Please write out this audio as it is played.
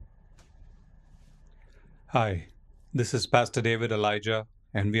Hi, this is Pastor David Elijah,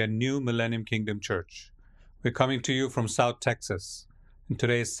 and we are New Millennium Kingdom Church. We're coming to you from South Texas, and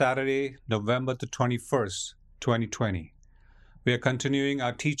today is Saturday, November the 21st, 2020. We are continuing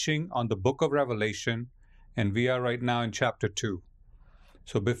our teaching on the book of Revelation, and we are right now in chapter 2.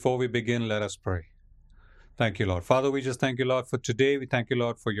 So before we begin, let us pray. Thank you, Lord. Father, we just thank you, Lord, for today. We thank you,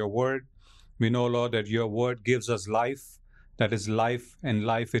 Lord, for your word. We know, Lord, that your word gives us life, that is life and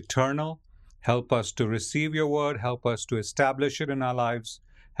life eternal. Help us to receive your word. Help us to establish it in our lives.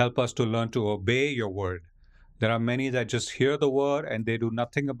 Help us to learn to obey your word. There are many that just hear the word and they do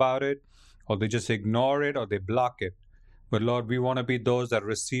nothing about it, or they just ignore it, or they block it. But Lord, we want to be those that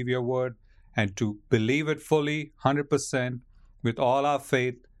receive your word and to believe it fully, 100%, with all our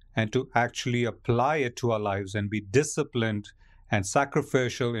faith, and to actually apply it to our lives and be disciplined and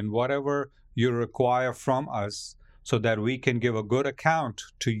sacrificial in whatever you require from us, so that we can give a good account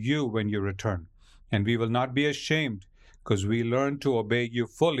to you when you return. And we will not be ashamed, because we learn to obey you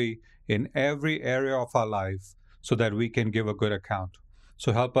fully in every area of our life, so that we can give a good account.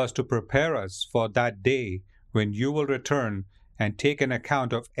 So help us to prepare us for that day when you will return and take an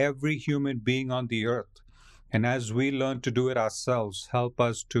account of every human being on the earth. And as we learn to do it ourselves, help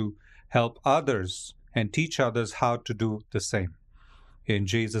us to help others and teach others how to do the same. In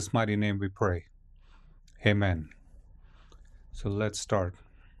Jesus' mighty name we pray. Amen. So let's start.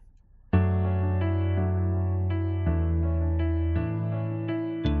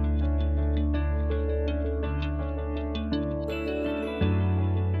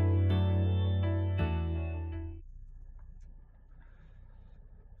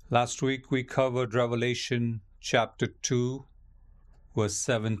 Last week we covered Revelation chapter 2, verse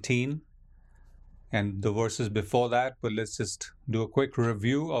 17, and the verses before that, but let's just do a quick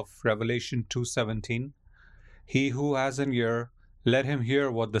review of Revelation 2:17. He who has an ear, let him hear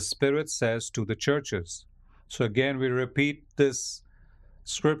what the Spirit says to the churches. So again, we repeat this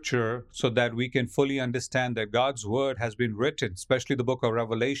scripture so that we can fully understand that God's word has been written, especially the book of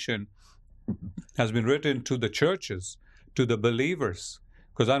Revelation, has been written to the churches, to the believers,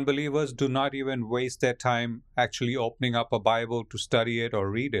 because unbelievers do not even waste their time actually opening up a Bible to study it or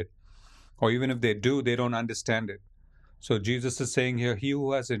read it. Or even if they do, they don't understand it. So Jesus is saying here, he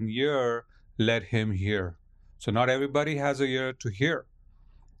who has an ear, let him hear. So not everybody has an ear to hear.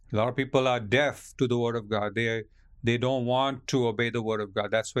 A lot of people are deaf to the word of God. They don't want to obey the word of God.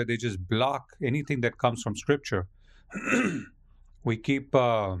 That's why they just block anything that comes from Scripture. We keep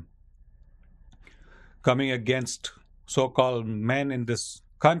coming against so-called men in this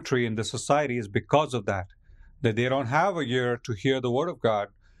country, in this society, is because of that they don't have a ear to hear the word of God,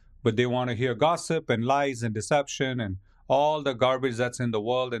 but they want to hear gossip and lies and deception and all the garbage that's in the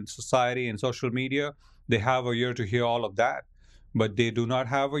world and society and social media. They have a ear to hear all of that, but they do not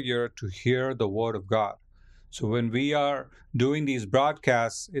have a ear to hear the word of God. So when we are doing these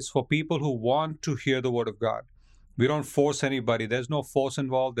broadcasts, it's for people who want to hear the word of God. We don't force anybody. There's no force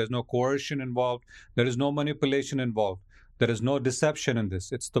involved. There's no coercion involved. There is no manipulation involved. There is no deception in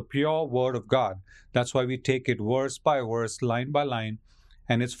this. It's the pure word of God. That's why we take it verse by verse, line by line,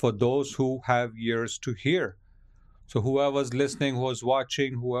 and it's for those who have ears to hear. So whoever's listening, who's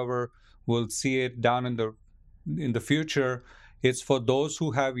watching, whoever will see it down in the future, it's for those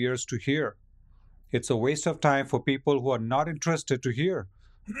who have ears to hear. It's a waste of time for people who are not interested to hear.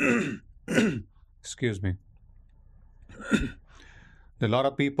 Excuse me. A lot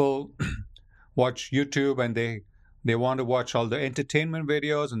of people watch YouTube and they want to watch all the entertainment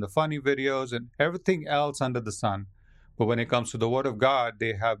videos and the funny videos and everything else under the sun. But when it comes to the Word of God,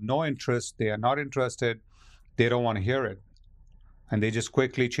 they have no interest. They are not interested. They don't want to hear it. And they just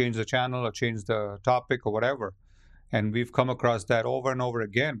quickly change the channel or change the topic or whatever. And we've come across that over and over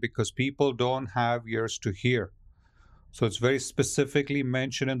again because people don't have ears to hear. So it's very specifically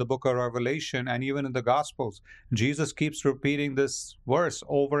mentioned in the book of Revelation and even in the Gospels. Jesus keeps repeating this verse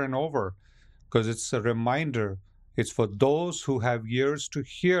over and over because it's a reminder. It's for those who have ears to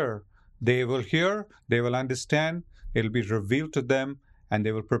hear. They will understand, it'll be revealed to them, and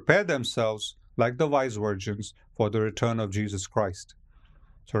they will prepare themselves like the wise virgins for the return of Jesus Christ.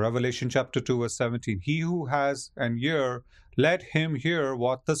 So Revelation chapter 2 verse 17, he who has an ear, let him hear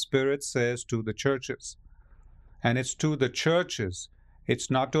what the Spirit says to the churches. And it's to the churches. It's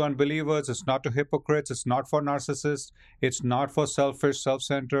not to unbelievers. It's not to hypocrites. It's not for narcissists. It's not for selfish,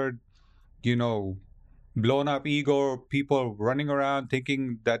 self-centered, blown up ego people running around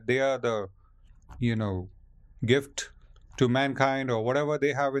thinking that they are the, gift to mankind or whatever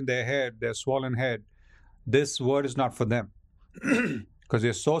they have in their head, their swollen head. This word is not for them because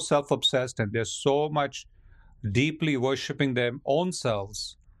they're so self-obsessed and they're so much deeply worshiping their own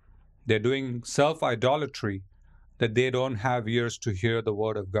selves They're doing self-idolatry, that they don't have ears to hear the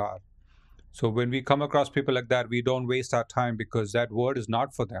word of God. So when we come across people like that, we don't waste our time, because that word is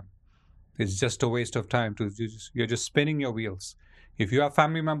not for them. It's just a waste of time. You're just spinning your wheels. If you have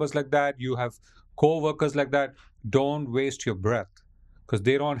family members like that, you have co-workers like that, don't waste your breath, because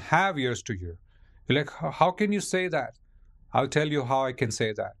they don't have ears to hear. You're like, how can you say that? I'll tell you how I can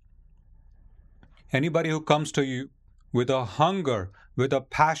say that. Anybody who comes to you with a hunger, with a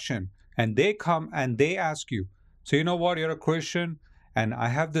passion, and they come and they ask you, so you know what, you're a Christian, and I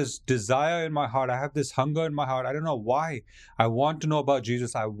have this desire in my heart, I have this hunger in my heart, I don't know why. I want to know about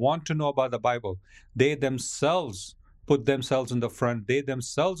Jesus, I want to know about the Bible. They themselves put themselves in the front. They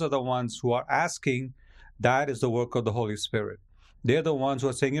themselves are the ones who are asking. That is the work of the Holy Spirit. They're the ones who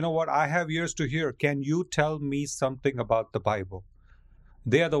are saying, you know what, I have ears to hear. Can you tell me something about the Bible?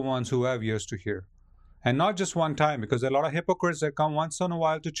 They are the ones who have ears to hear. And not just one time, because there are a lot of hypocrites that come once in a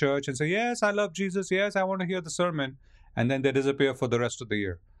while to church and say, yes, I love Jesus. Yes, I want to hear the sermon. And then they disappear for the rest of the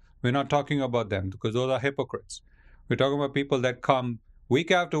year. We're not talking about them, because those are hypocrites. We're talking about people that come week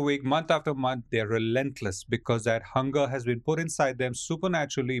after week, month after month. They're relentless, because that hunger has been put inside them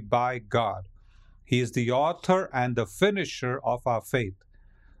supernaturally by God. He is the author and the finisher of our faith.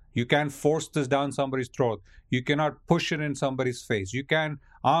 You can't force this down somebody's throat. You cannot push it in somebody's face. You can't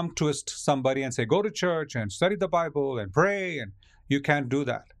arm twist somebody and say, go to church and study the Bible and pray. And you can't do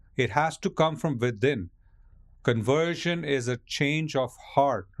that. It has to come from within. Conversion is a change of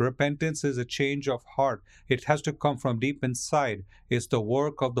heart. Repentance is a change of heart. It has to come from deep inside. It's the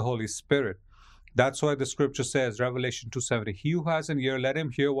work of the Holy Spirit. That's why the scripture says, Revelation 2:70, he who has an ear, let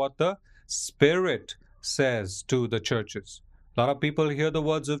him hear what the Spirit says to the churches. A lot of people hear the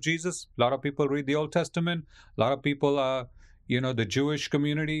words of Jesus. A lot of people read the Old Testament. A lot of people, the Jewish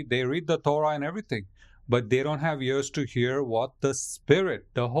community, they read the Torah and everything. But they don't have ears to hear what the Spirit,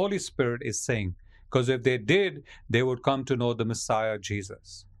 the Holy Spirit, is saying. Because if they did, they would come to know the Messiah,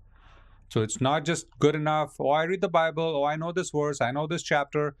 Jesus. So it's not just good enough, oh, I read the Bible, oh, I know this verse, I know this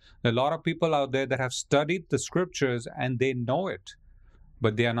chapter. There are a lot of people out there that have studied the scriptures and they know it.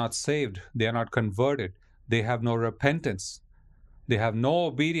 But they are not saved. They are not converted. They have no repentance. They have no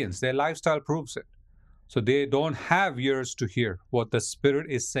obedience. Their lifestyle proves it. So they don't have ears to hear what the Spirit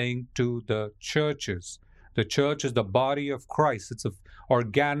is saying to the churches. The church is the body of Christ. It's an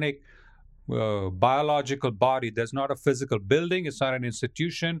organic, biological body. There's not a physical building. It's not an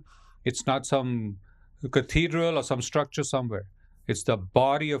institution. It's not some cathedral or some structure somewhere. It's the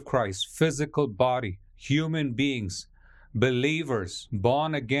body of Christ, physical body, human beings, believers,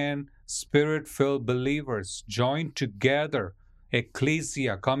 born again, Spirit-filled believers, joined together,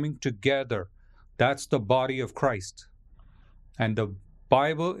 ecclesia, coming together. That's the body of Christ. And the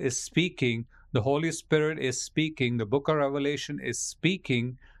Bible is speaking, the Holy Spirit is speaking, the book of Revelation is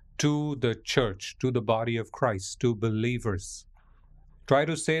speaking to the church, to the body of Christ, to believers. Try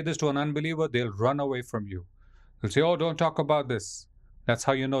to say this to an unbeliever, they'll run away from you. They'll say, oh, don't talk about this. That's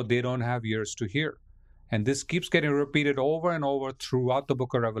how you know they don't have ears to hear. And this keeps getting repeated over and over throughout the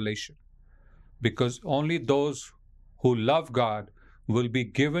book of Revelation. Because only those who love God will be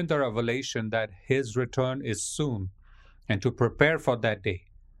given the revelation that His return is soon, and to prepare for that day.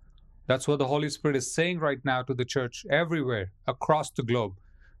 That's what the Holy Spirit is saying right now to the church everywhere, across the globe.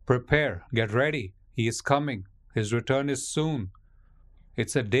 Prepare, get ready. He is coming. His return is soon.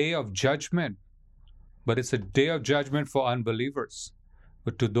 It's a day of judgment, but it's a day of judgment for unbelievers.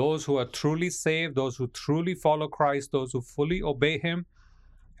 But to those who are truly saved, those who truly follow Christ, those who fully obey Him,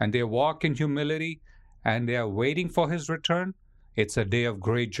 and they walk in humility, and they are waiting for His return, it's a day of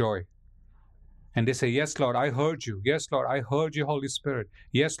great joy. And they say, yes, Lord, I heard you. Yes, Lord, I heard you, Holy Spirit.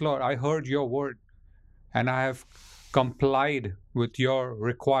 Yes, Lord, I heard your word. And I have complied with your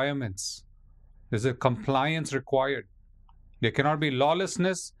requirements. There's a compliance required. There cannot be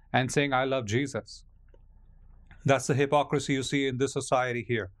lawlessness and saying, I love Jesus. That's the hypocrisy you see in this society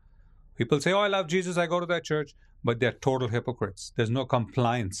here. People say, oh, I love Jesus, I go to that church. But they're total hypocrites. There's no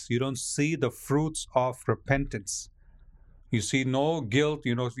compliance. You don't see the fruits of repentance. You see no guilt,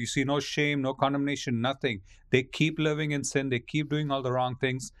 you see no shame, no condemnation, nothing. They keep living in sin. They keep doing all the wrong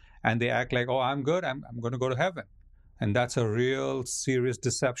things. And they act like, oh, I'm good. I'm going to go to heaven. And that's a real serious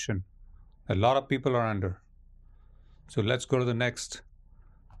deception. A lot of people are under. So let's go to the next.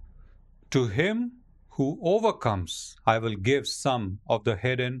 To him who overcomes, I will give some of the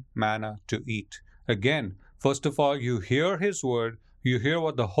hidden manna to eat. Again, first of all, you hear His word. You hear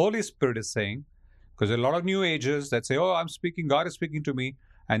what the Holy Spirit is saying. Because there are a lot of New Agers that say, oh, I'm speaking, God is speaking to me.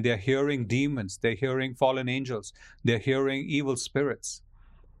 And they're hearing demons. They're hearing fallen angels. They're hearing evil spirits.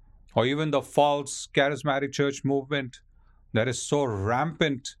 Or even the false charismatic church movement that is so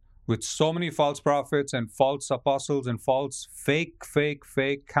rampant with so many false prophets and false apostles and false fake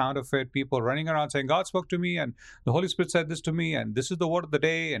counterfeit people running around saying, God spoke to me and the Holy Spirit said this to me and this is the word of the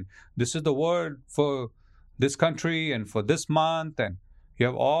day and this is the word for this country and for this month. And you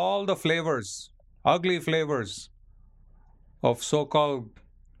have all the flavors, ugly flavors of so-called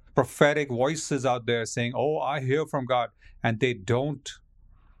prophetic voices out there saying, oh, I hear from God, and they don't.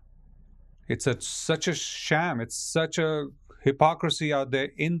 It's such a sham. It's such a hypocrisy out there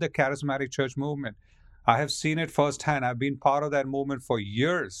in the charismatic church movement. I have seen it firsthand. I've been part of that movement for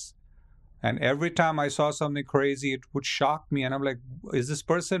years. And every time I saw something crazy, it would shock me. And I'm like, is this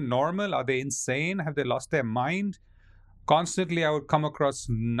person normal? Are they insane? Have they lost their mind? Constantly, I would come across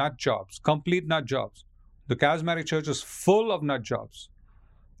nut jobs, complete nut jobs. The charismatic church is full of nut jobs.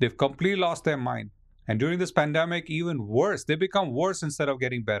 They've completely lost their mind. And during this pandemic, even worse. They become worse instead of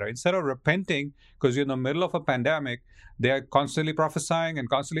getting better. Instead of repenting, because you're in the middle of a pandemic, they are constantly prophesying and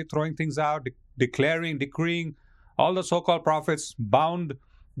constantly throwing things out, declaring, decreeing. All the so-called prophets bound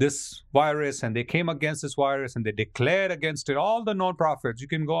this virus and they came against this virus and they declared against it. All the known prophets, you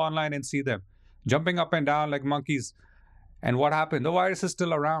can go online and see them jumping up and down like monkeys. And what happened? The virus is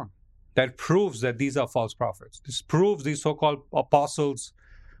still around. That proves that these are false prophets. This proves these so-called apostles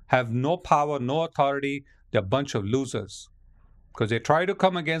have no power, no authority. They're a bunch of losers. Because they try to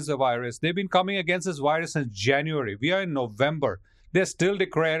come against the virus. They've been coming against this virus since January. We are in November. They're still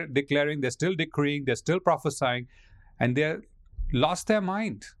declaring, they're still decreeing, they're still prophesying, and they're lost their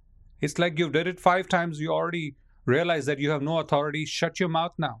mind. It's like you've did it 5 times. You already realize that you have no authority. Shut your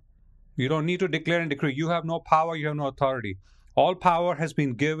mouth now. You don't need to declare and decree. You have no power. You have no authority. All power has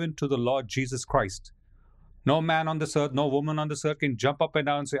been given to the Lord Jesus Christ. No man on this earth, no woman on this earth can jump up and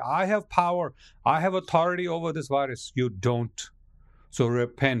down and say, I have power. I have authority over this virus. You don't. So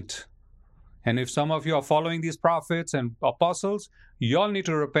repent. And if some of you are following these prophets and apostles, you all need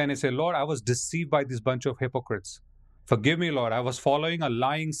to repent and say, Lord, I was deceived by this bunch of hypocrites. Forgive me, Lord. I was following a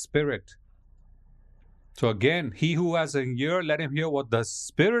lying spirit. So again, he who has an ear, let him hear what the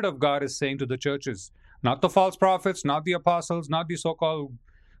Spirit of God is saying to the churches. Not the false prophets, not the apostles, not the so-called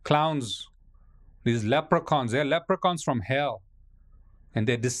clowns, these leprechauns. They're leprechauns from hell. And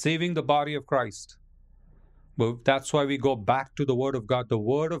they're deceiving the body of Christ. But that's why we go back to the Word of God. The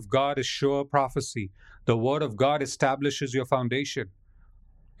Word of God is sure prophecy. The Word of God establishes your foundation.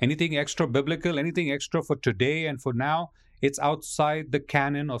 Anything extra biblical, anything extra for today and for now, it's outside the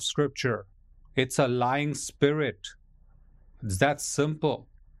canon of Scripture. It's a lying spirit. It's that simple.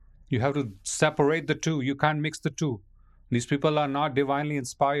 You have to separate the two. You can't mix the two. These people are not divinely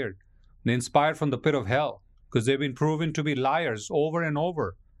inspired. They're inspired from the pit of hell because they've been proven to be liars over and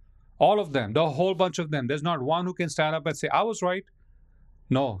over. All of them, the whole bunch of them. There's not one who can stand up and say, I was right.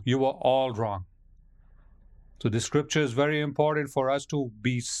 No, you were all wrong. So the Scripture is very important for us to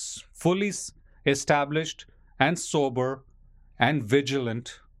be fully established and sober and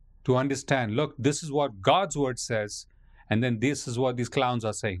vigilant to understand, look, this is what God's Word says, and then this is what these clowns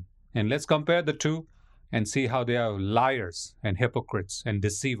are saying. And let's compare the two and see how they are liars and hypocrites and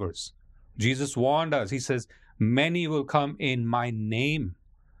deceivers. Jesus warned us. He says, many will come in my name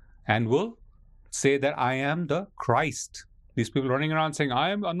and will say that I am the Christ. These people running around saying, I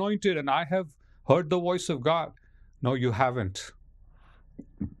am anointed and I have heard the voice of God. No, you haven't.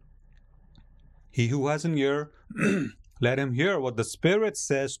 He who has an ear, let him hear what the Spirit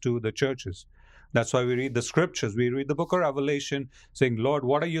says to the churches. That's why we read the Scriptures. We read the book of Revelation saying, Lord,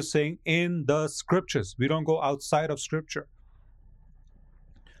 what are you saying in the Scriptures? We don't go outside of Scripture.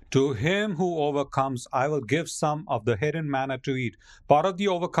 To him who overcomes, I will give some of the hidden manna to eat. Part of the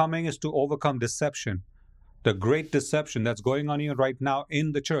overcoming is to overcome deception. The great deception that's going on here right now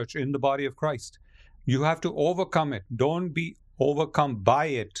in the church, in the body of Christ. You have to overcome it. Don't be overcome by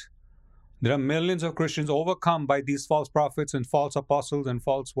it. There are millions of Christians overcome by these false prophets and false apostles and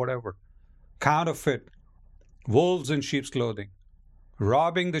false whatever. Counterfeit. Wolves in sheep's clothing.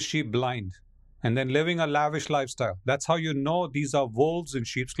 Robbing the sheep blind. And then living a lavish lifestyle. That's how you know these are wolves in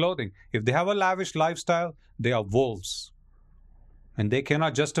sheep's clothing. If they have a lavish lifestyle, they are wolves. And they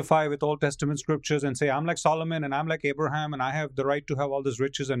cannot justify with Old Testament scriptures and say, I'm like Solomon and I'm like Abraham and I have the right to have all this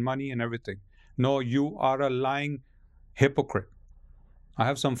riches and money and everything. No, you are a lying hypocrite. I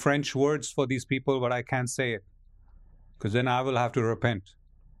have some French words for these people, but I can't say it. Because then I will have to repent.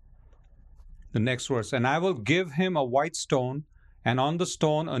 The next verse. And I will give him a white stone, and on the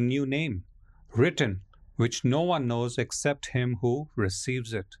stone a new name, written, which no one knows except him who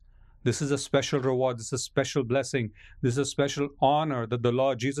receives it. This is a special reward. This is a special blessing. This is a special honor that the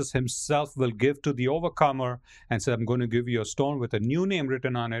Lord Jesus himself will give to the overcomer and say, I'm going to give you a stone with a new name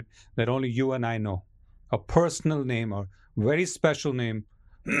written on it that only you and I know. A personal name, a very special name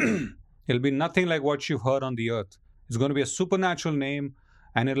It'll be nothing like what you've heard on the earth. It's going to be a supernatural name,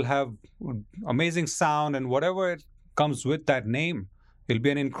 and it'll have amazing sound and whatever it comes with that name. It'll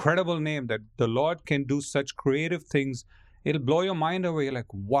be an incredible name that the Lord can do such creative things. It'll blow your mind away. You're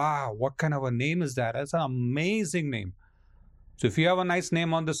like, wow, what kind of a name is that? That's an amazing name. So if you have a nice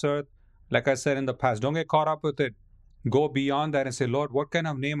name on this earth, like I said in the past, don't get caught up with it. Go beyond that and say, Lord, what kind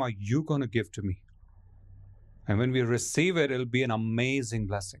of name are you going to give to me? And when we receive it, it'll be an amazing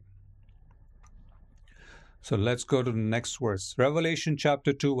blessing. So let's go to the next verse. Revelation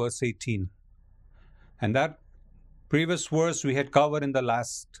chapter 2, verse 18. And that previous verse we had covered in the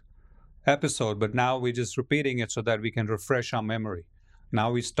last episode, but now we're just repeating it so that we can refresh our memory.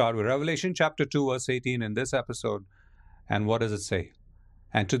 Now we start with Revelation chapter 2, verse 18 in this episode. And what does it say?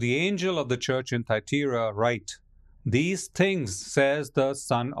 And to the angel of the church in Thyatira write, these things says the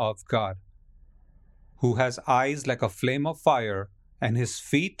Son of God, who has eyes like a flame of fire and his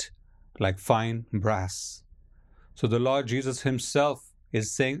feet like fine brass. So the Lord Jesus himself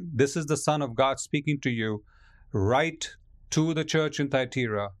is saying, this is the Son of God speaking to you. Write to the church in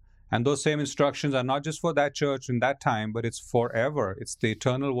Thyatira. And those same instructions are not just for that church in that time, but it's forever. It's the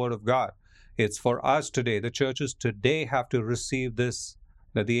eternal word of God. It's for us today. The churches today have to receive this,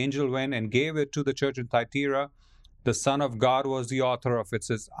 that the angel went and gave it to the church in Thyatira. The Son of God was the author of it.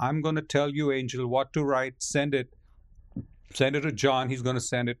 Says, I'm going to tell you, angel, what to write. Send it. Send it to John. He's going to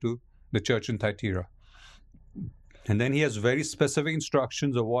send it to the church in Thyatira. And then he has very specific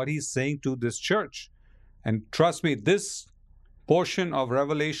instructions of what he's saying to this church. And trust me, this portion of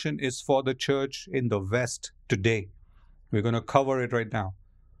Revelation is for the church in the West today. We're going to cover it right now.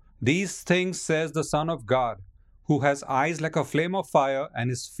 These things says the Son of God, who has eyes like a flame of fire and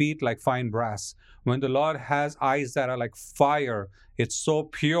his feet like fine brass. When the Lord has eyes that are like fire, it's so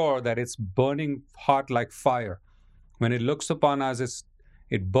pure that it's burning hot like fire. When it looks upon us,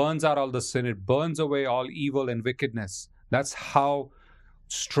 it burns out all the sin. It burns away all evil and wickedness. That's how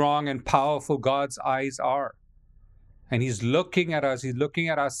strong and powerful God's eyes are. And he's looking at us. He's looking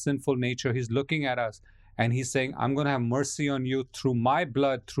at our sinful nature. He's looking at us. And he's saying, I'm going to have mercy on you through my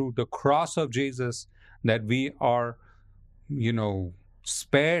blood, through the cross of Jesus, that we are,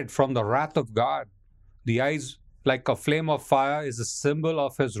 spared from the wrath of God. The eyes like a flame of fire is a symbol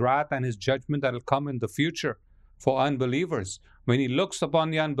of his wrath and his judgment that will come in the future for unbelievers. When he looks upon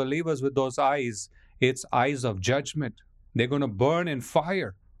the unbelievers with those eyes, it's eyes of judgment. They're going to burn in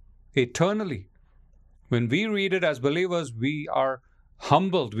fire eternally. When we read it as believers, we are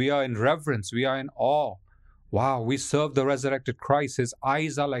humbled, we are in reverence, we are in awe. Wow, we serve the resurrected Christ. His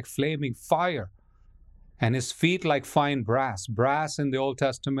eyes are like flaming fire, and his feet like fine brass. Brass in the Old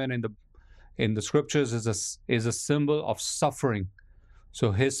Testament, in the scriptures, is a symbol of suffering.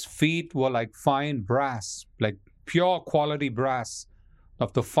 So his feet were like fine brass, like pure quality brass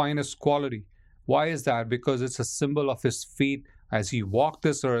of the finest quality. Why is that? Because it's a symbol of his feet. As he walked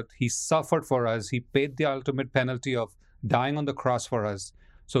this earth, he suffered for us. He paid the ultimate penalty of dying on the cross for us.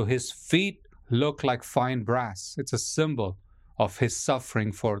 So his feet look like fine brass. It's a symbol of his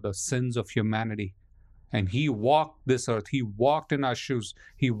suffering for the sins of humanity. And he walked this earth. He walked in our shoes.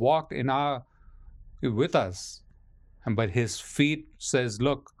 He walked with us. But his feet says,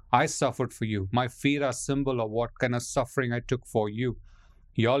 look, I suffered for you. My feet are symbol of what kind of suffering I took for you.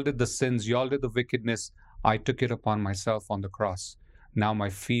 Y'all did the sins. Y'all did the wickedness. I took it upon myself on the cross. Now my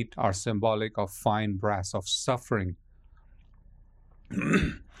feet are symbolic of fine brass, of suffering.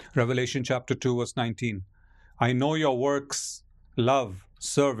 Revelation chapter 2, verse 19. I know your works, love,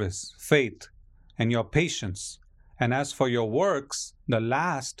 service, faith, and your patience. And as for your works, the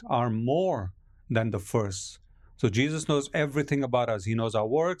last are more than the first. So Jesus knows everything about us. He knows our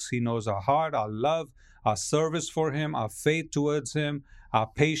works. He knows our heart, our love, our service for him, our faith towards him, our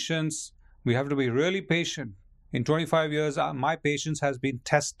patience. We have to be really patient. In 25 years, my patience has been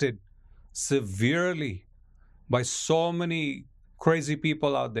tested severely by so many crazy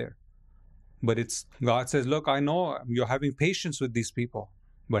people out there. But God says, look, I know you're having patience with these people,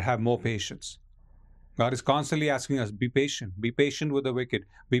 but have more patience. God is constantly asking us, be patient. Be patient with the wicked.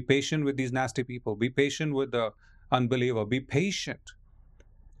 Be patient with these nasty people. Be patient with the unbeliever. Be patient.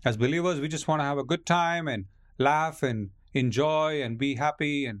 As believers, we just want to have a good time and laugh and enjoy and be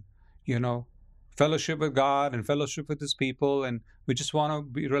happy and, fellowship with God and fellowship with his people. And we just want to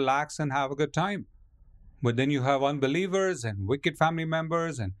be relaxed and have a good time. But then you have unbelievers and wicked family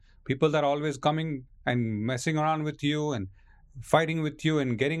members and people that are always coming and messing around with you and fighting with you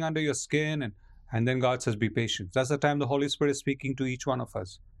and getting under your skin. And then God says, be patient. That's the time the Holy Spirit is speaking to each one of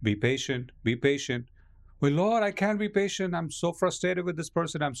us. Be patient. Be patient. Well, Lord, I can't be patient. I'm so frustrated with this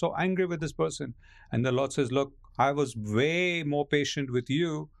person. I'm so angry with this person. And the Lord says, look, I was way more patient with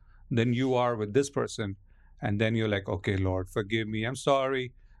you than you are with this person. And then you're like, okay, Lord, forgive me. I'm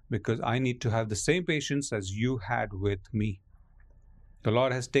sorry, because I need to have the same patience as you had with me. The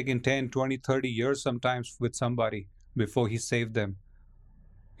Lord has taken 10, 20, 30 years sometimes with somebody before He saved them.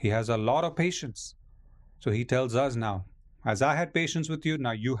 He has a lot of patience. So He tells us now, as I had patience with you,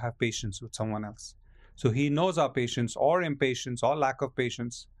 now you have patience with someone else. So He knows our patience or impatience or lack of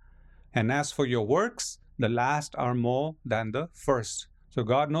patience. And as for your works, the last are more than the first. So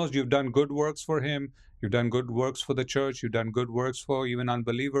God knows you've done good works for Him. You've done good works for the church. You've done good works for even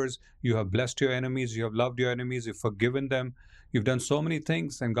unbelievers. You have blessed your enemies. You have loved your enemies. You've forgiven them. You've done so many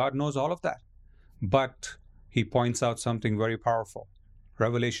things, and God knows all of that. But He points out something very powerful.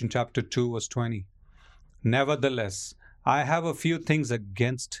 Revelation chapter 2, verse 20. Nevertheless, I have a few things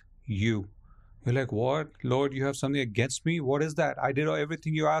against you. You're like, what? Lord, you have something against me? What is that? I did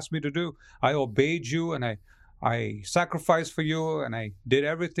everything you asked me to do. I obeyed you, and I sacrificed for you, and I did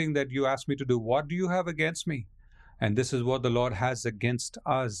everything that you asked me to do. What do you have against me? And this is what the Lord has against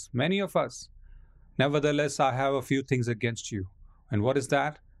us, many of us. Nevertheless, I have a few things against you. And what is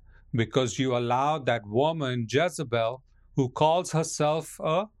that? Because you allowed that woman, Jezebel, who calls herself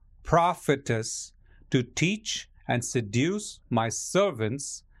a prophetess, to teach and seduce my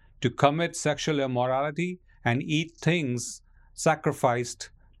servants to commit sexual immorality and eat things sacrificed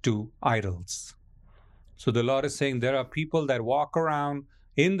to idols. So the Lord is saying there are people that walk around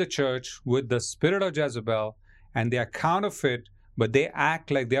in the church with the spirit of Jezebel, and they are counterfeit, but they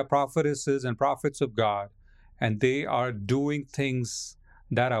act like they are prophetesses and prophets of God, and they are doing things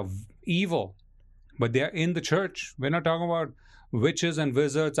that are evil, but they are in the church. We're not talking about witches and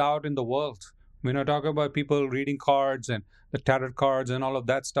wizards out in the world. We're not talking about people reading cards and the tarot cards and all of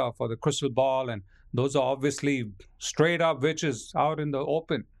that stuff, or the crystal ball, and those are obviously straight up witches out in the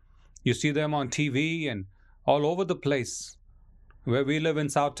open. You see them on TV and all over the place. Where we live in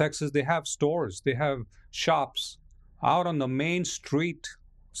South Texas, they have stores, they have shops out on the main street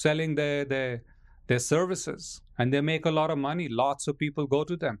selling their services, and they make a lot of money. Lots of people go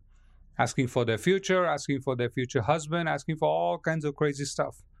to them, asking for their future husband, asking for all kinds of crazy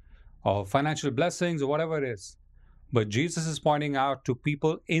stuff, or financial blessings, or whatever it is. But Jesus is pointing out to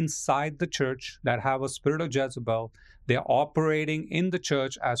people inside the church that have a spirit of Jezebel. They're operating in the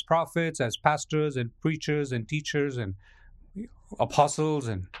church as prophets, as pastors and preachers and teachers and apostles,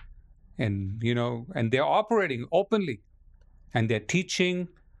 and they're operating openly, and they're teaching,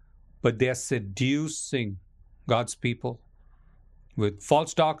 but they're seducing God's people with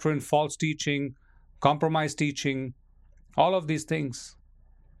false doctrine, false teaching, compromised teaching, all of these things.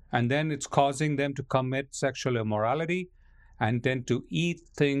 And then it's causing them to commit sexual immorality and then to eat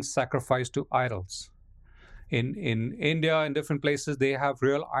things sacrificed to idols. In India and different places, they have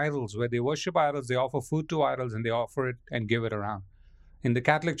real idols where they worship idols, they offer food to idols, and they offer it and give it around. In the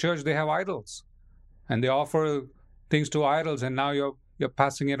Catholic Church, they have idols, and they offer things to idols, and now you're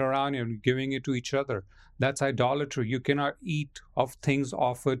passing it around and giving it to each other. That's idolatry. You cannot eat of things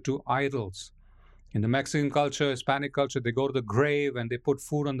offered to idols. In the Mexican culture, Hispanic culture, they go to the grave and they put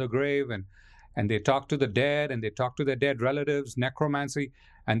food on the grave, and they talk to the dead, and they talk to their dead relatives, necromancy,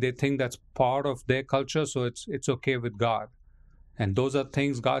 and they think that's part of their culture, so it's okay with God. And those are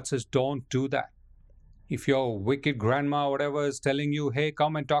things God says, don't do that. If your wicked grandma or whatever is telling you, hey,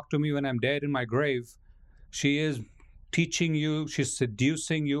 come and talk to me when I'm dead in my grave, she is teaching you, she's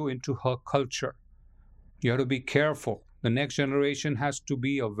seducing you into her culture. You have to be careful. The next generation has to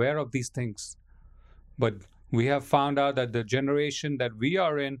be aware of these things. But we have found out that the generation that we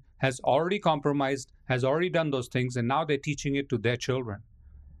are in has already compromised, has already done those things, and now they're teaching it to their children.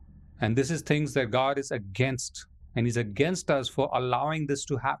 And this is things that God is against, and He's against us for allowing this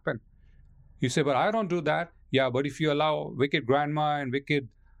to happen. You say, but I don't do that. Yeah, but if you allow wicked grandma and wicked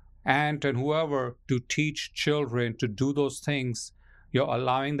aunt and whoever to teach children to do those things, you're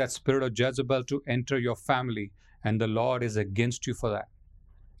allowing that spirit of Jezebel to enter your family, and the Lord is against you for that.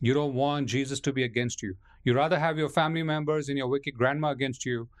 You don't want Jesus to be against you. You rather have your family members and your wicked grandma against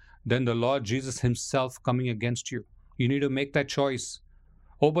you than the Lord Jesus Himself coming against you. You need to make that choice.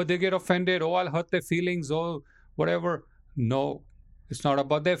 Oh, but they get offended. Oh, I'll hurt their feelings. Oh, whatever. No, it's not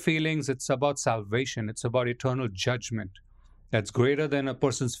about their feelings. It's about salvation. It's about eternal judgment. That's greater than a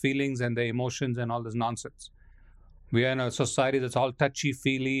person's feelings and their emotions and all this nonsense. We are in a society that's all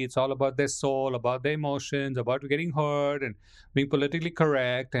touchy-feely. It's all about their soul, about their emotions, about getting hurt and being politically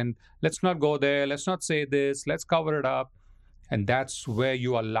correct. And let's not go there. Let's not say this. Let's cover it up. And that's where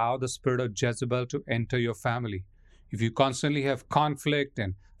you allow the spirit of Jezebel to enter your family. If you constantly have conflict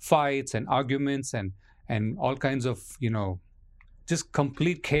and fights and arguments and all kinds of, just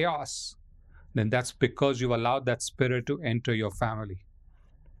complete chaos, then that's because you've allowed that spirit to enter your family.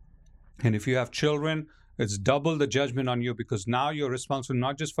 And if you have children, it's double the judgment on you, because now you're responsible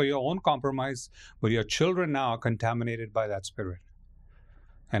not just for your own compromise, but your children now are contaminated by that spirit.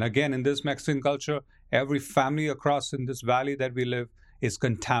 And again, in this Mexican culture, every family across in this valley that we live is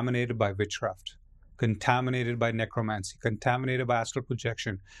contaminated by witchcraft, contaminated by necromancy, contaminated by astral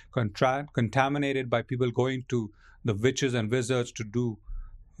projection, contaminated by people going to the witches and wizards to do,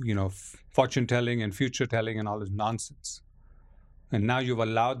 fortune telling and future telling and all this nonsense. And now you've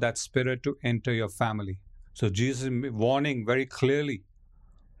allowed that spirit to enter your family. So Jesus is warning very clearly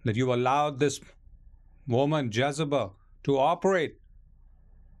that you've allowed this woman, Jezebel, to operate.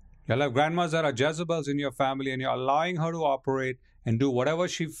 You'll have grandmas that are Jezebels in your family, and you're allowing her to operate and do whatever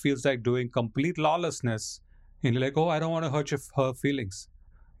she feels like doing, complete lawlessness. And you're like, oh, I don't want to hurt her feelings.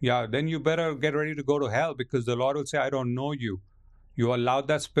 Yeah, then you better get ready to go to hell, because the Lord will say, I don't know you. You allowed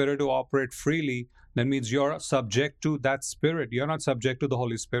that spirit to operate freely. That means you're subject to that spirit. You're not subject to the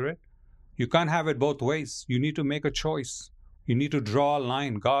Holy Spirit. You can't have it both ways. You need to make a choice. You need to draw a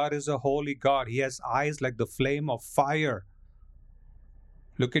line. God is a holy God. He has eyes like the flame of fire.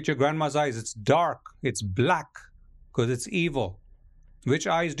 Look at your grandma's eyes. It's dark. It's black because it's evil. Which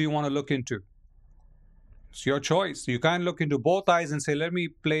eyes do you want to look into? It's your choice. You can't look into both eyes and say, let me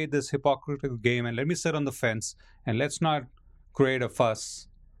play this hypocritical game and let me sit on the fence and let's not create a fuss.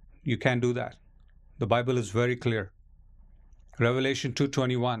 You can't do that. The Bible is very clear. Revelation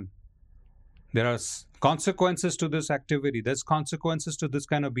 2:21. There are consequences to this activity. There's consequences to this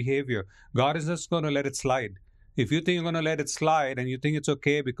kind of behavior. God is just going to let it slide. If you think you're going to let it slide and you think it's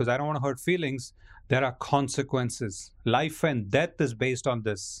okay because I don't want to hurt feelings, there are consequences. Life and death is based on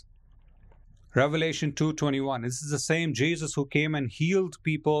this. Revelation 2:21. This is the same Jesus who came and healed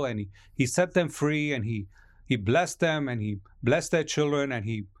people, and he set them free, and he blessed them, and he blessed their children, and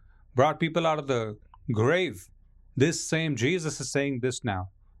he brought people out of the grave. This same Jesus is saying this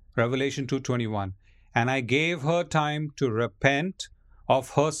now. Revelation 2:21. And I gave her time to repent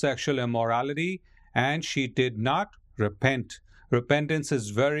of her sexual immorality, and she did not repent. Repentance is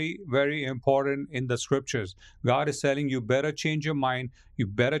very, very important in the scriptures. God is telling you better change your mind, you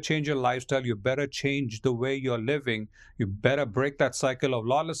better change your lifestyle, you better change the way you're living, you better break that cycle of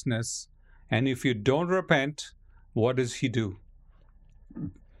lawlessness. And if you don't repent, what does he do?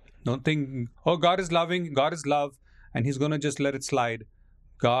 Don't think, oh, God is loving, God is love, and he's going to just let it slide.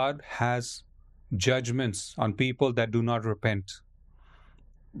 God has judgments on people that do not repent.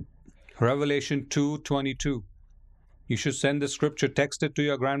 Revelation 2:22. You should send the scripture, text it to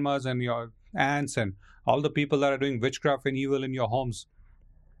your grandmas and your aunts and all the people that are doing witchcraft and evil in your homes.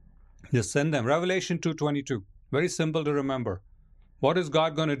 Just send them. Revelation 2:22. Very simple to remember. What is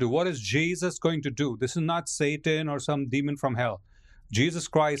God going to do? What is Jesus going to do? This is not Satan or some demon from hell. Jesus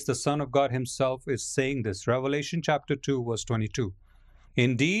Christ, the Son of God himself, is saying this. Revelation chapter 2, verse 22.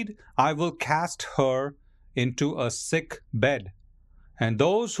 Indeed, I will cast her into a sick bed, and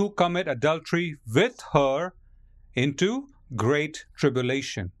those who commit adultery with her into great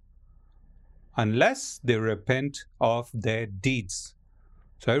tribulation, unless they repent of their deeds.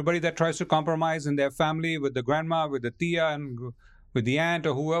 So everybody that tries to compromise in their family with the grandma, with the tia, and with the aunt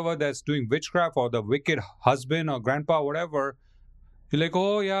or whoever that's doing witchcraft, or the wicked husband or grandpa, whatever, you're like,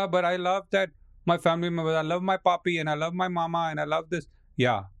 oh yeah, but I love that my family member, I love my papi and I love my mama and I love this.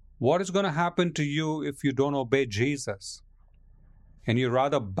 Yeah, what is going to happen to you if you don't obey Jesus? And you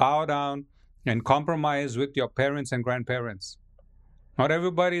rather bow down and compromise with your parents and grandparents. Not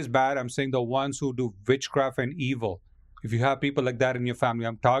everybody is bad. I'm saying the ones who do witchcraft and evil. If you have people like that in your family,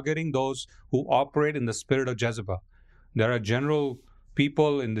 I'm targeting those who operate in the spirit of Jezebel. There are general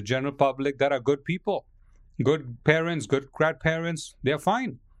people in the general public that are good people. Good parents, good grandparents, they're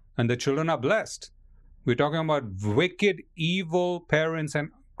fine. And the children are blessed. We're talking about wicked, evil parents and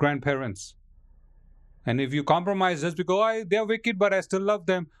grandparents. And if you compromise just because, oh, they're wicked, but I still love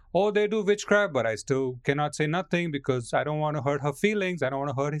them. Oh, they do witchcraft, but I still cannot say nothing because I don't want to hurt her feelings. I don't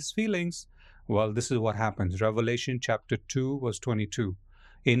want to hurt his feelings. Well, this is what happens. Revelation chapter 2, verse 22.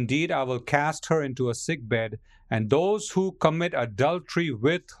 Indeed, I will cast her into a sick bed, and those who commit adultery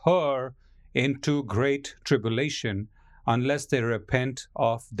with her into great tribulation, unless they repent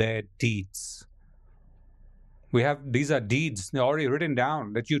of their deeds. These are deeds. They're already written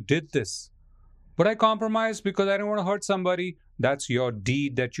down that you did this. But I compromised because I don't want to hurt somebody. That's your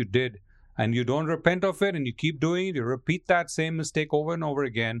deed that you did. And you don't repent of it and you keep doing it. You repeat that same mistake over and over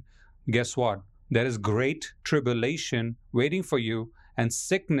again. Guess what? There is great tribulation waiting for you, and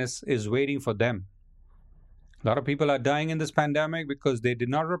sickness is waiting for them. A lot of people are dying in this pandemic because they did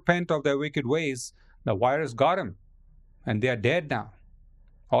not repent of their wicked ways. The virus got them. And they are dead now.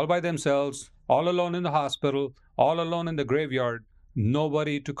 All by themselves, all alone in the hospital, all alone in the graveyard,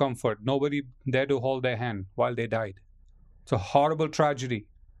 nobody to comfort, nobody there to hold their hand while they died. It's a horrible tragedy.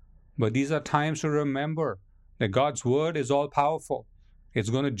 But these are times to remember that God's word is all powerful. It's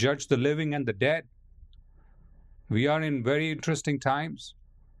going to judge the living and the dead. We are in very interesting times.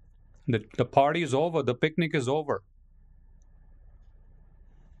 The party is over, the picnic is over.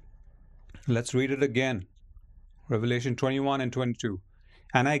 Let's read it again. Revelation 21 and 22.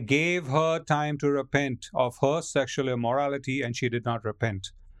 And I gave her time to repent of her sexual immorality, and she did not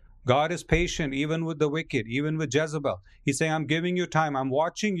repent. God is patient even with the wicked, even with Jezebel. He's saying, I'm giving you time. I'm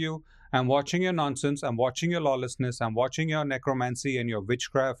watching you. I'm watching your nonsense. I'm watching your lawlessness. I'm watching your necromancy and your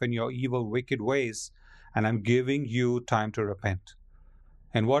witchcraft and your evil, wicked ways. And I'm giving you time to repent.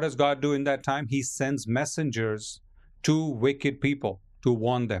 And what does God do in that time? He sends messengers to wicked people to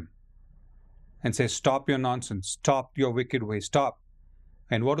warn them and say, stop your nonsense. Stop your wicked ways. Stop.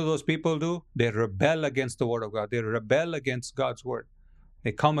 And what do those people do? They rebel against the word of God. They rebel against God's word.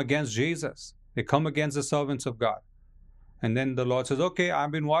 They come against Jesus. They come against the servants of God. And then the Lord says, okay,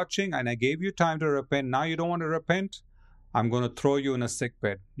 I've been watching and I gave you time to repent. Now you don't want to repent? I'm going to throw you in a sick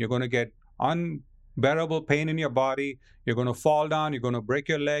bed. You're going to get unbearable pain in your body. You're going to fall down. You're going to break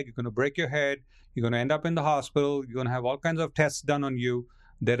your leg. You're going to break your head. You're going to end up in the hospital. You're going to have all kinds of tests done on you.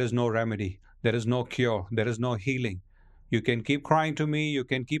 There is no remedy. There is no cure. There is no healing. You can keep crying to me. You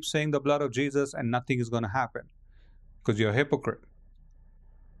can keep saying the blood of Jesus and nothing is going to happen because you're a hypocrite.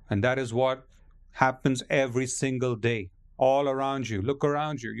 And that is what happens every single day, all around you. Look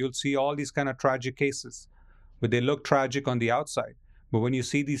around you. You'll see all these kind of tragic cases, but they look tragic on the outside. But when you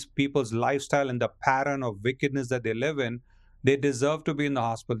see these people's lifestyle and the pattern of wickedness that they live in, they deserve to be in the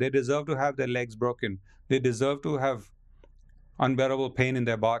hospital. They deserve to have their legs broken. They deserve to have unbearable pain in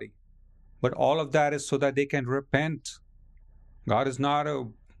their body. But all of that is so that they can repent. God is not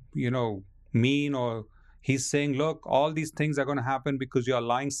mean, or He's saying, look, all these things are going to happen because you are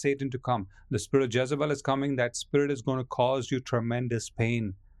allowing Satan to come. The spirit of Jezebel is coming. That spirit is going to cause you tremendous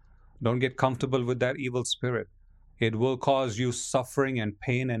pain. Don't get comfortable with that evil spirit. It will cause you suffering and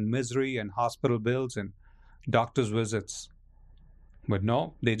pain and misery and hospital bills and doctor's visits. But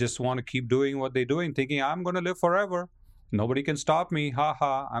no, they just want to keep doing what they're doing, thinking, I'm going to live forever. Nobody can stop me. Ha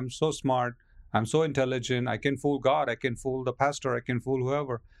ha, I'm so smart. I'm so intelligent. I can fool God. I can fool the pastor. I can fool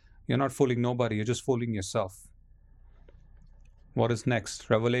whoever. You're not fooling nobody. You're just fooling yourself. What is next?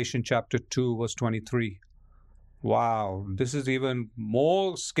 Revelation chapter 2, verse 23. Wow, this is even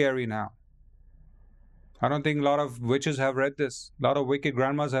more scary now. I don't think a lot of witches have read this. A lot of wicked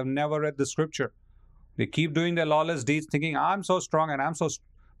grandmas have never read the scripture. They keep doing their lawless deeds thinking, I'm so strong and I'm so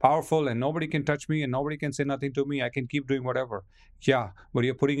powerful and nobody can touch me and nobody can say nothing to me. I can keep doing whatever. Yeah, but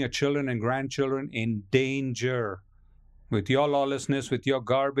you're putting your children and grandchildren in danger. With your lawlessness, with your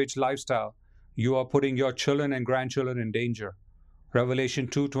garbage lifestyle, you are putting your children and grandchildren in danger. Revelation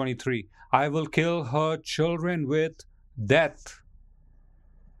 2:23. I will kill her children with death.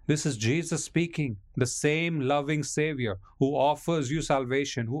 This is Jesus speaking, the same loving Savior who offers you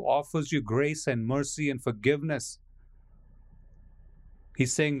salvation, who offers you grace and mercy and forgiveness.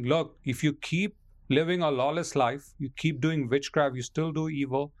 He's saying, look, if you keep living a lawless life, you keep doing witchcraft, you still do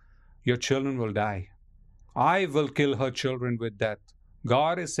evil, your children will die. I will kill her children with death.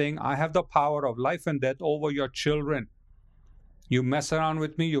 God is saying, I have the power of life and death over your children. You mess around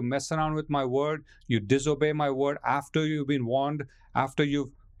with me, you mess around with my word, you disobey my word after you've been warned, after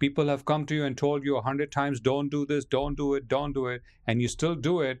people have come to you and told you 100 times, don't do this, don't do it, and you still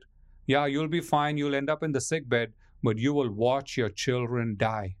do it. Yeah, you'll be fine, you'll end up in the sick bed, but you will watch your children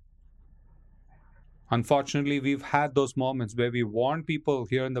die. Unfortunately, we've had those moments where we warned people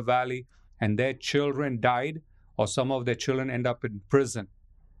here in the valley and their children died, or some of their children end up in prison,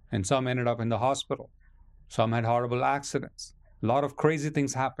 and some ended up in the hospital. Some had horrible accidents. A lot of crazy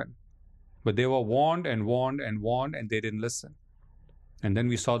things happened. But they were warned and warned and warned, and they didn't listen. And then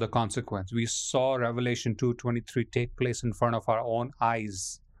we saw the consequence. We saw Revelation 2:23 take place in front of our own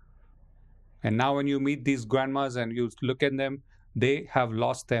eyes. And now when you meet these grandmas and you look at them, they have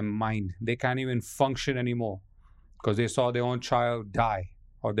lost their mind. They can't even function anymore because they saw their own child die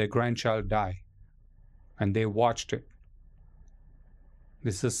or their grandchild die. And they watched it.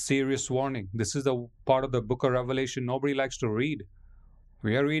 This is a serious warning. This is the part of the book of Revelation nobody likes to read.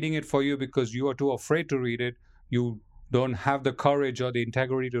 We are reading it for you because you are too afraid to read it. You don't have the courage or the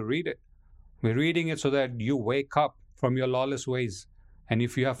integrity to read it. We're reading it so that you wake up from your lawless ways. And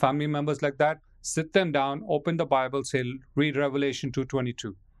if you have family members like that, sit them down, open the Bible, say, read Revelation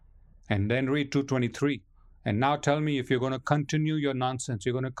 2:22, and then read 2:23. And now tell me if you're going to continue your nonsense,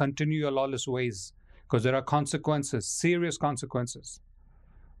 you're going to continue your lawless ways, because there are consequences, serious consequences.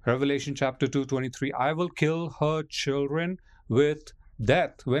 Revelation chapter 2:23, I will kill her children with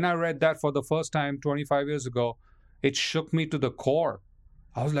death. When I read that for the first time 25 years ago, it shook me to the core.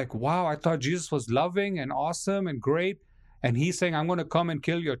 I was like, wow, I thought Jesus was loving and awesome and great. And he's saying, I'm going to come and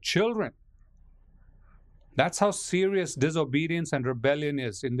kill your children. That's how serious disobedience and rebellion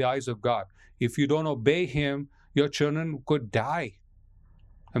is in the eyes of God. If you don't obey him, your children could die.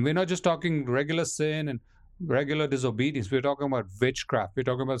 And we're not just talking regular sin and regular disobedience. We're talking about witchcraft. We're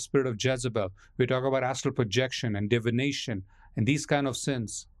talking about the spirit of Jezebel. We're talking about astral projection and divination and these kind of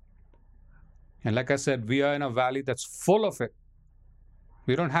sins. And like I said, we are in a valley that's full of it.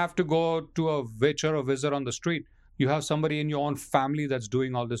 We don't have to go to a witch or a wizard on the street. You have somebody in your own family that's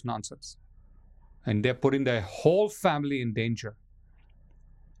doing all this nonsense. And they're putting their whole family in danger.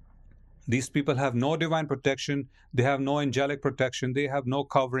 These people have no divine protection. They have no angelic protection. They have no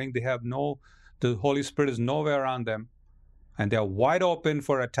covering. The Holy Spirit is nowhere around them. And they're wide open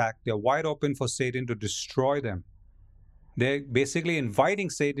for attack. They're wide open for Satan to destroy them. They're basically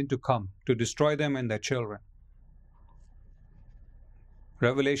inviting Satan to come to destroy them and their children.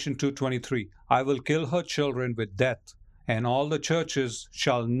 Revelation 2:23, I will kill her children with death, and all the churches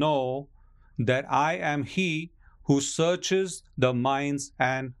shall know that I am he who searches the minds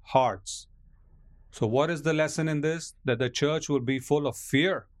and hearts. So what is the lesson in this? That the church will be full of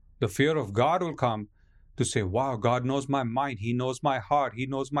fear. The fear of God will come to say, wow, God knows my mind. He knows my heart. He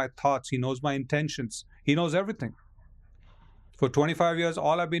knows my thoughts. He knows my intentions. He knows everything. For 25 years,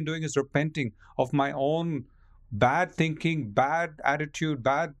 all I've been doing is repenting of my own bad thinking, bad attitude,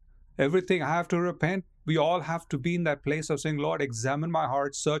 bad everything. I have to repent. We all have to be in that place of saying, Lord, examine my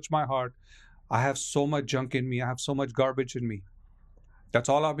heart, search my heart. I have so much junk in me. I have so much garbage in me. That's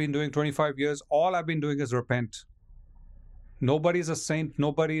all I've been doing 25 years. All I've been doing is repent. Nobody's a saint.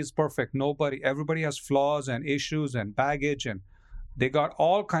 Nobody is perfect. Everybody has flaws and issues and baggage, and they got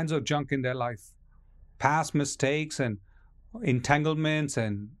all kinds of junk in their life. Past mistakes and entanglements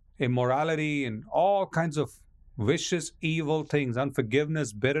and immorality and all kinds of vicious, evil things,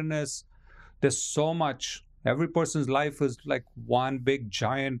 unforgiveness, bitterness. There's so much. Every person's life is like one big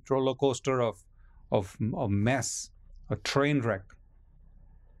giant roller coaster of mess, a train wreck.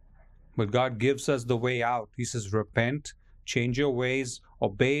 But God gives us the way out. He says, repent, change your ways,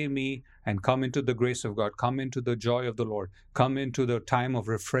 obey me, and come into the grace of God. Come into the joy of the Lord. Come into the time of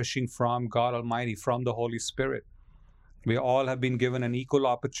refreshing from God Almighty, from the Holy Spirit. We all have been given an equal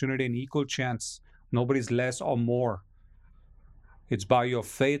opportunity, an equal chance. Nobody's less or more. It's by your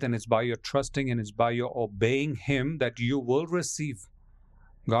faith and it's by your trusting and it's by your obeying Him that you will receive.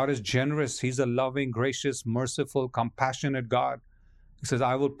 God is generous. He's a loving, gracious, merciful, compassionate God. He says,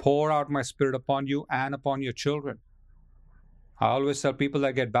 I will pour out my Spirit upon you and upon your children. I always tell people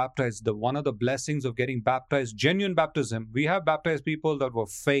that get baptized, one of the blessings of getting baptized, genuine baptism, we have baptized people that were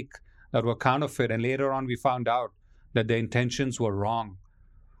fake, that were counterfeit, and later on we found out that their intentions were wrong.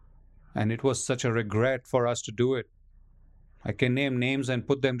 And it was such a regret for us to do it. I can name names and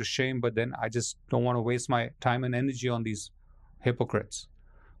put them to shame, but then I just don't want to waste my time and energy on these hypocrites.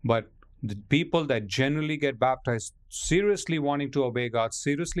 But the people that generally get baptized, seriously wanting to obey God,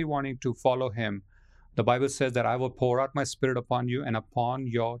 seriously wanting to follow Him, the Bible says that I will pour out my Spirit upon you and upon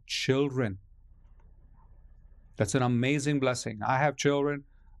your children. That's an amazing blessing. I have children.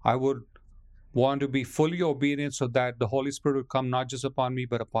 I would want to be fully obedient so that the Holy Spirit would come not just upon me,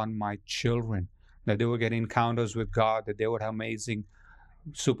 but upon my children. That they would get encounters with God, that they would have amazing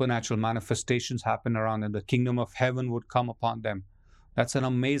supernatural manifestations happen around them. The kingdom of heaven would come upon them. That's an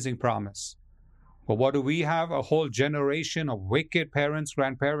amazing promise. But what do we have? A whole generation of wicked parents,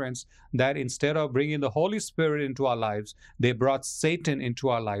 grandparents, that instead of bringing the Holy Spirit into our lives, they brought Satan into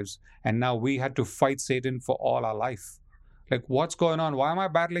our lives. And now we had to fight Satan for all our life. Like, what's going on? Why am I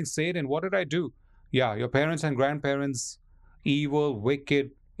battling Satan? What did I do? Yeah, your parents and grandparents, evil,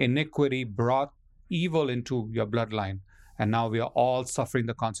 wicked, iniquity brought evil into your bloodline. And now we are all suffering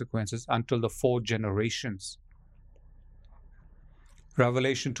the consequences until the 4 generations.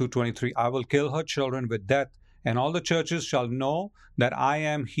 Revelation 2:23, I will kill her children with death, and all the churches shall know that I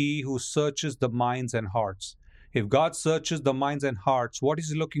am He who searches the minds and hearts. If God searches the minds and hearts, what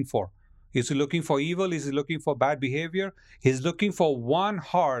is He looking for? Is He looking for evil? Is He looking for bad behavior? He's looking for one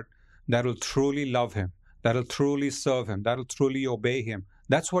heart that will truly love Him, that will truly serve Him, that will truly obey Him.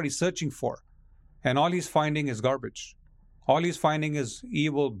 That's what He's searching for. And all He's finding is garbage. All He's finding is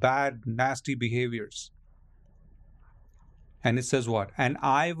evil, bad, nasty behaviors. And it says what? And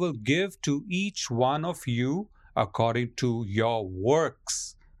I will give to each one of you according to your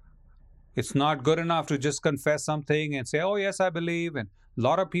works. It's not good enough to just confess something and say, oh yes, I believe. And a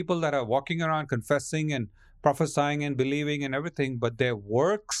lot of people that are walking around confessing and prophesying and believing and everything, but their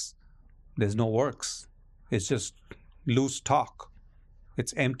works, there's no works. It's just loose talk.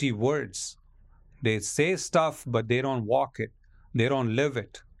 It's empty words. They say stuff, but they don't walk it. They don't live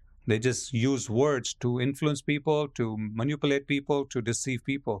it. They just use words to influence people, to manipulate people, to deceive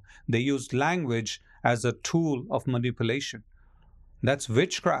people. They use language as a tool of manipulation. That's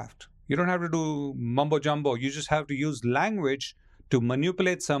witchcraft. You don't have to do mumbo jumbo. You just have to use language to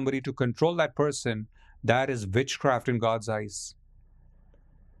manipulate somebody, to control that person. That is witchcraft in God's eyes.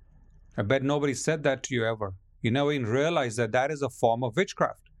 I bet nobody said that to you ever. You never even realize that that is a form of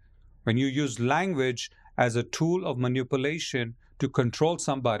witchcraft. When you use language as a tool of manipulation to control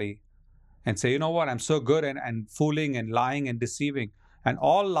somebody and say, you know what, I'm so good and fooling and lying and deceiving. And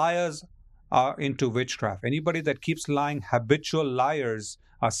all liars are into witchcraft. Anybody that keeps lying, habitual liars,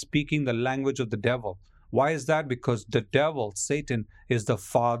 are speaking the language of the devil. Why is that? Because the devil, Satan, is the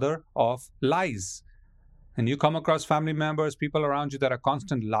father of lies. And you come across family members, people around you that are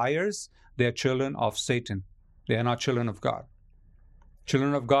constant liars, they are children of Satan. They are not children of God.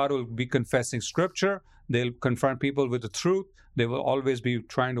 Children of God will be confessing scripture. They'll confront people with the truth. They will always be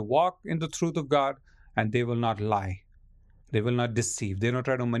trying to walk in the truth of God, and they will not lie. They will not deceive. They don't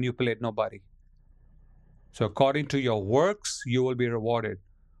try to manipulate nobody. So according to your works, you will be rewarded.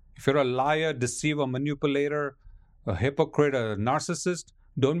 If you're a liar, deceiver, manipulator, a hypocrite, a narcissist,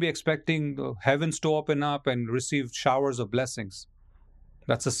 don't be expecting the heavens to open up and receive showers of blessings.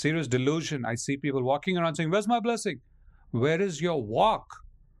 That's a serious delusion. I see people walking around saying, where's my blessing? Where is your walk?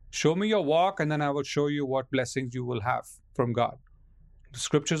 Show me your walk, and then I will show you what blessings you will have from God. The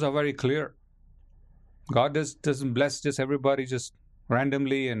scriptures are very clear. God doesn't bless just everybody just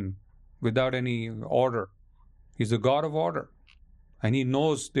randomly and without any order. He's a God of order. And He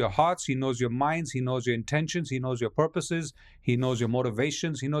knows your hearts, He knows your minds, He knows your intentions, He knows your purposes, He knows your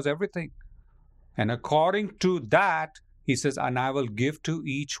motivations, He knows everything. And according to that, He says, and I will give to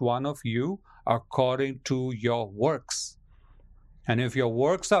each one of you according to your works. And if your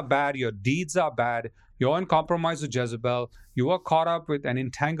works are bad, your deeds are bad, you're in compromise with Jezebel, you are caught up with and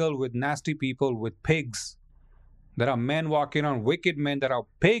entangled with nasty people, with pigs. There are men walking on, wicked men that are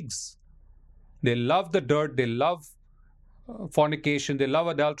pigs. They love the dirt, they love fornication, they love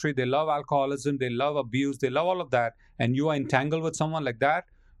adultery, they love alcoholism, they love abuse, they love all of that, and you are entangled with someone like that,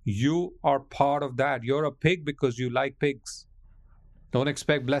 you are part of that. You're a pig because you like pigs. Don't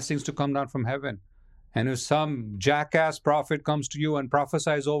expect blessings to come down from heaven. And if some jackass prophet comes to you and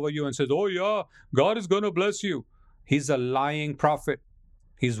prophesies over you and says, oh yeah, God is going to bless you, he's a lying prophet.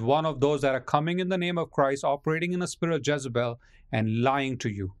 He's one of those that are coming in the name of Christ, operating in a spirit of Jezebel and lying to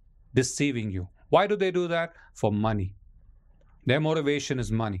you, deceiving you. Why do they do that? For money. Their motivation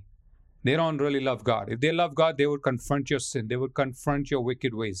is money. They don't really love God. If they love God, they would confront your sin. They would confront your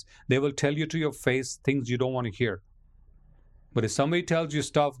wicked ways. They will tell you to your face things you don't want to hear. But if somebody tells you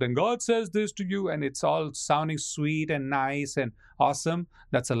stuff, then God says this to you, and it's all sounding sweet and nice and awesome,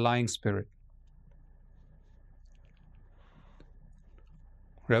 that's a lying spirit.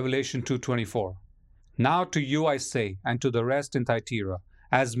 Revelation 2:24. Now to you I say, and to the rest in Thyatira,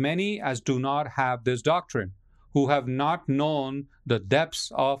 as many as do not have this doctrine, who have not known the depths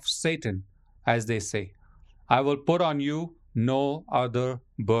of Satan, as they say, I will put on you no other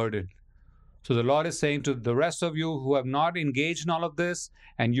burden. So the Lord is saying to the rest of you who have not engaged in all of this,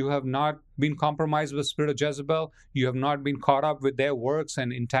 and you have not been compromised with the spirit of Jezebel, you have not been caught up with their works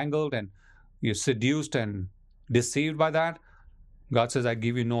and entangled and you're seduced and deceived by that, God says, I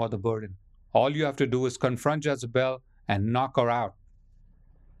give you no other burden. All you have to do is confront Jezebel and knock her out.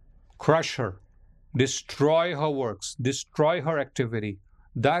 Crush her. Destroy her works. Destroy her activity.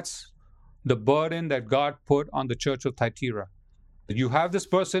 That's the burden that God put on the church of Thyatira. You have this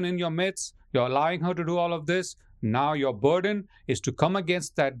person in your midst. You're allowing her to do all of this. Now your burden is to come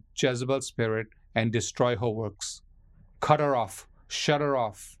against that Jezebel spirit and destroy her works. Cut her off. Shut her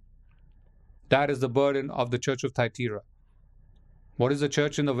off. That is the burden of the church of Thyatira. What is the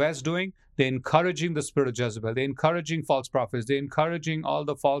church in the West doing? They're encouraging the spirit of Jezebel. They're encouraging false prophets. They're encouraging all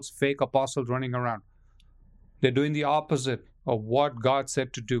the false fake apostles running around. They're doing the opposite of what God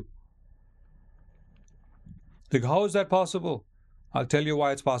said to do. Like, how is that possible? I'll tell you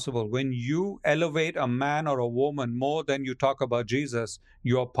why it's possible. When you elevate a man or a woman more than you talk about Jesus,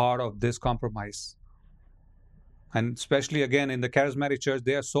 you're part of this compromise. And especially again in the charismatic church,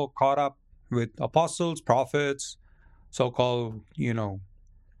 they are so caught up with apostles, prophets, so-called,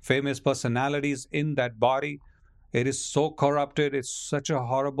 famous personalities in that body. It is so corrupted. It's such a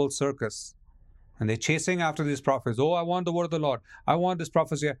horrible circus. And they're chasing after these prophets. Oh, I want the word of the Lord. I want this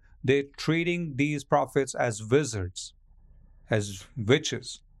prophecy. They're treating these prophets as wizards, as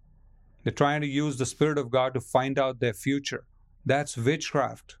witches. They're trying to use the Spirit of God to find out their future. That's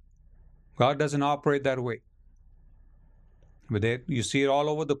witchcraft. God doesn't operate that way. But you see it all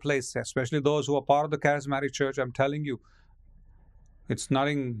over the place, especially those who are part of the charismatic church. I'm telling you, it's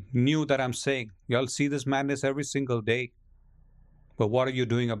nothing new that I'm saying. You'll see this madness every single day. But what are you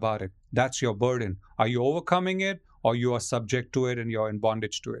doing about it? That's your burden. Are you overcoming it, or you are subject to it and you're in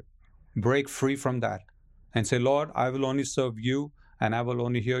bondage to it? Break free from that and say, Lord, I will only serve you, and I will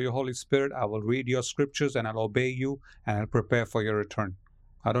only hear your Holy Spirit. I will read your scriptures, and I'll obey you, and I'll prepare for your return.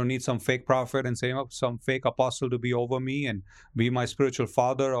 I don't need some fake prophet and some fake apostle to be over me and be my spiritual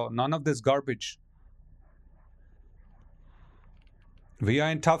father, or none of this garbage. We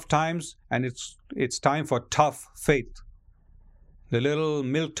are in tough times, and it's time for tough faith. The little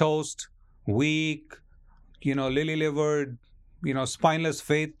milquetoast, weak, lily-livered, spineless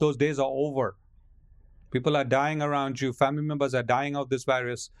faith, those days are over. People are dying around you. Family members are dying of this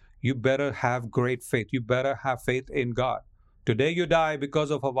virus. You better have great faith. You better have faith in God. Today you die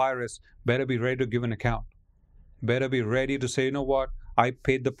because of a virus. Better be ready to give an account. Better be ready to say, you know what? I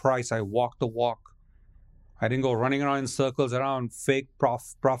paid the price. I walked the walk. I didn't go running around in circles around fake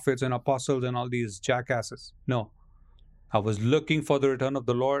prophets and apostles and all these jackasses. No. I was looking for the return of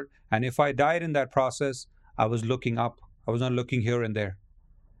the Lord. And if I died in that process, I was looking up. I was not looking here and there.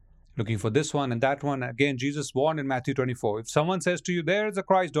 Looking for this one and that one. Again, Jesus warned in Matthew 24. If someone says to you, there is a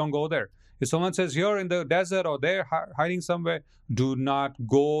Christ, don't go there. If someone says here in the desert or there hiding somewhere, do not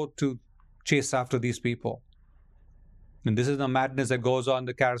go to chase after these people. And this is the madness that goes on in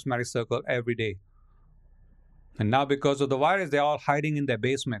the charismatic circle every day. And now because of the virus, they're all hiding in their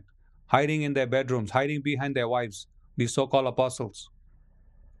basement, hiding in their bedrooms, hiding behind their wives, these so-called apostles,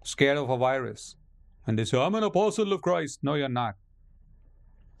 scared of a virus. And they say, I'm an apostle of Christ. No, you're not.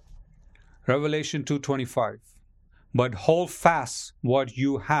 Revelation 2:25. But hold fast what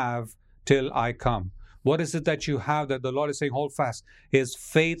you have till I come. What is it that you have that the Lord is saying hold fast? Is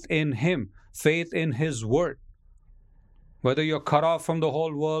faith in Him, faith in His word. Whether you're cut off from the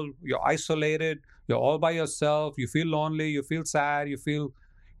whole world, you're isolated, you're all by yourself, you feel lonely, you feel sad, you feel,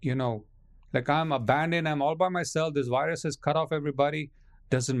 like I'm abandoned, I'm all by myself, this virus has cut off everybody,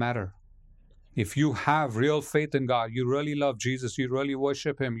 doesn't matter. If you have real faith in God, you really love Jesus, you really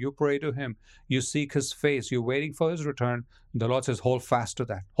worship Him, you pray to Him, you seek His face, you're waiting for His return, the Lord says, hold fast to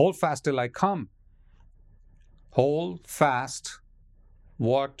that. Hold fast till I come. Hold fast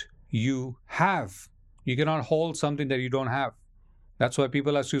what you have. You cannot hold something that you don't have. That's why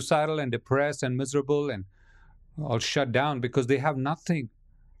people are suicidal and depressed and miserable and all shut down, because they have nothing.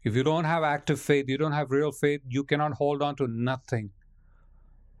 If you don't have active faith, you don't have real faith, you cannot hold on to nothing.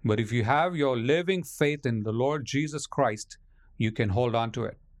 But if you have your living faith in the Lord Jesus Christ, you can hold on to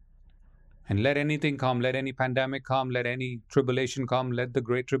it. And let anything come, let any pandemic come, let any tribulation come, let the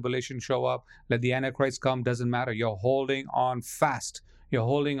great tribulation show up, let the Antichrist come, doesn't matter. You're holding on fast. You're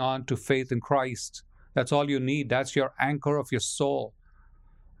holding on to faith in Christ. That's all you need. That's your anchor of your soul.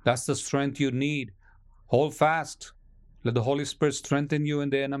 That's the strength you need. Hold fast. Let the Holy Spirit strengthen you in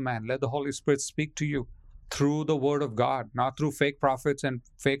the inner man. Let the Holy Spirit speak to you through the word of God, not through fake prophets and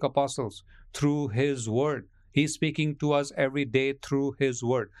fake apostles, through His word. He's speaking to us every day through His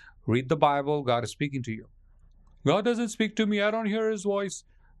word. Read the Bible, God is speaking to you. God doesn't speak to me, I don't hear His voice,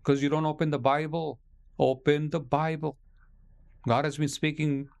 because you don't open the Bible. Open the Bible. God has been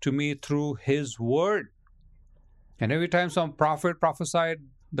speaking to me through His word. And every time some prophet prophesied,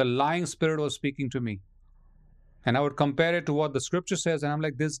 the lying spirit was speaking to me. And I would compare it to what the scripture says, and I'm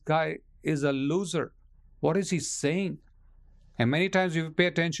like, this guy is a loser. What is he saying? And many times if you pay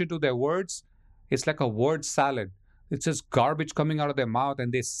attention to their words, it's like a word salad. It's just garbage coming out of their mouth,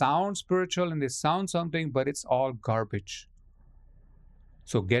 and they sound spiritual and they sound something, but it's all garbage.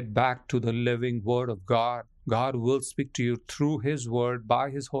 So get back to the living word of God. God will speak to you through His word by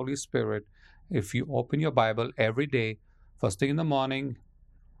His Holy Spirit. If you open your Bible every day, first thing in the morning,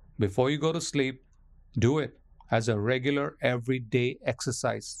 before you go to sleep, do it as a regular everyday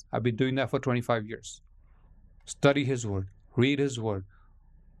exercise. I've been doing that for 25 years. Study His word, read His word,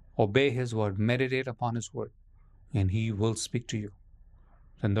 obey His word, meditate upon His word, and He will speak to you.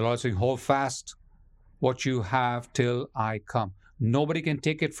 And the Lord is saying, hold fast what you have till I come. Nobody can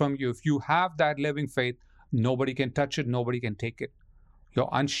take it from you. If you have that living faith, nobody can touch it, nobody can take it. You're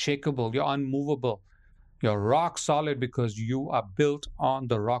unshakable, you're unmovable, you're rock solid, because you are built on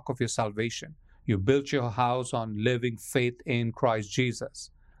the rock of your salvation. You built your house on living faith in Christ Jesus.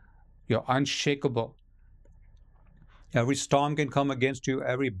 You're unshakable. Every storm can come against you.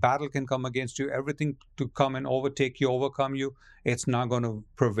 Every battle can come against you. Everything to come and overtake you, overcome you, it's not going to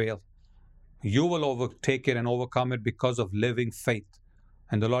prevail. You will overtake it and overcome it because of living faith.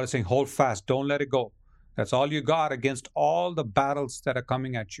 And the Lord is saying, hold fast, don't let it go. That's all you got against all the battles that are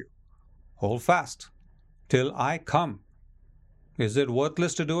coming at you. Hold fast till I come. Is it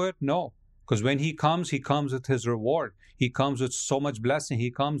worthless to do it? No. Because when He comes with His reward. He comes with so much blessing.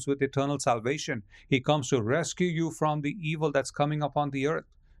 He comes with eternal salvation. He comes to rescue you from the evil that's coming upon the earth.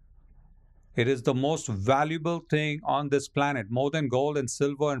 It is the most valuable thing on this planet, more than gold and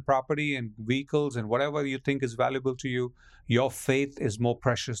silver and property and vehicles and whatever you think is valuable to you. Your faith is more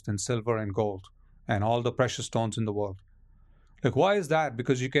precious than silver and gold and all the precious stones in the world. Like, why is that?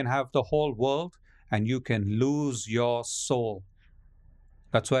 Because you can have the whole world and you can lose your soul.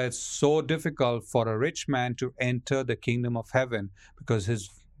 That's why it's so difficult for a rich man to enter the kingdom of heaven, because his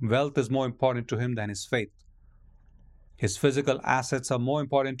wealth is more important to him than his faith. His physical assets are more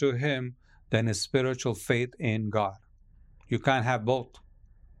important to him than his spiritual faith in God. You can't have both.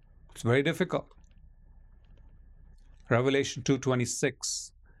 It's very difficult. Revelation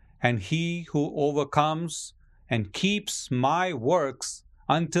 2:26, and he who overcomes and keeps my works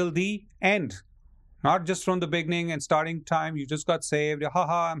until the end. Not just from the beginning and starting time, you just got saved.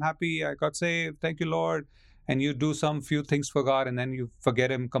 I'm happy, I got saved, thank you, Lord. And you do some few things for God and then you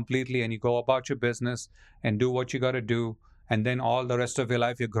forget Him completely and you go about your business and do what you got to do. And then all the rest of your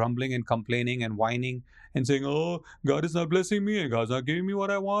life, you're grumbling and complaining and whining and saying, oh, God is not blessing me and God's not giving me what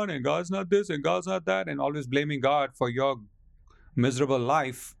I want and God's not this and God's not that, and always blaming God for your miserable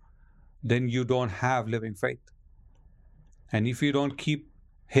life. Then you don't have living faith. And if you don't keep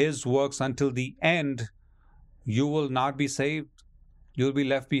His works until the end, you will not be saved. You'll be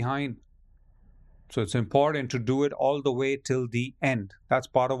left behind. So it's important to do it all the way till the end. That's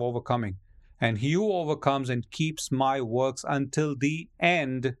part of overcoming. And he who overcomes and keeps my works until the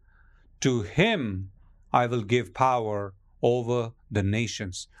end, to him I will give power over the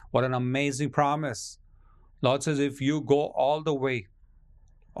nations. What an amazing promise. Lord says, if you go all the way,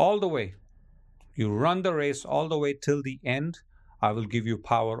 you run the race all the way till the end, I will give you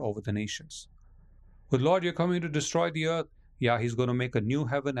power over the nations. But Lord, you're coming to destroy the earth. Yeah, He's going to make a new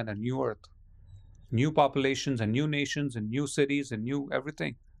heaven and a new earth. New populations and new nations and new cities and new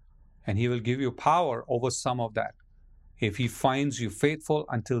everything. And He will give you power over some of that. If He finds you faithful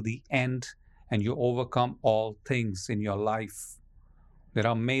until the end and you overcome all things in your life. There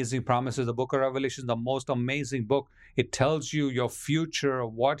are amazing promises. The book of Revelation is the most amazing book. It tells you your future,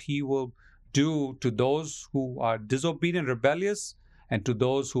 what He will do to those who are disobedient, rebellious, and to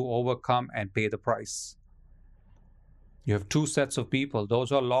those who overcome and pay the price. You have two sets of people. Those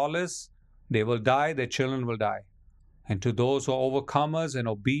who are lawless, they will die, their children will die. And to those who are overcomers and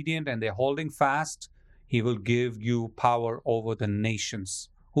obedient and they're holding fast, He will give you power over the nations.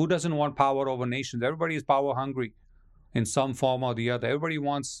 Who doesn't want power over nations? Everybody is power hungry in some form or the other. Everybody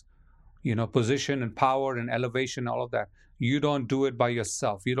wants, position and power and elevation, all of that. You don't do it by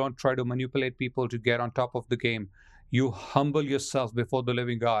yourself. You don't try to manipulate people to get on top of the game. You humble yourself before the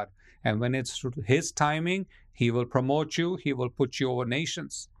living God. And when it's His timing, He will promote you. He will put you over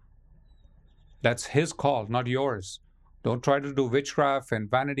nations. That's His call, not yours. Don't try to do witchcraft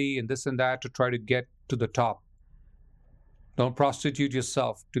and vanity and this and that to try to get to the top. Don't prostitute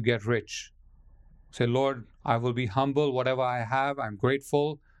yourself to get rich. Say, Lord, I will be humble. Whatever I have, I'm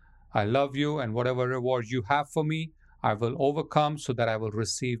grateful. I love you, and whatever reward you have for me, I will overcome so that I will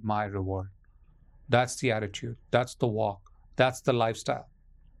receive my reward. That's the attitude. That's the walk. That's the lifestyle.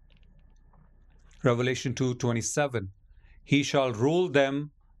 Revelation 2:27. He shall rule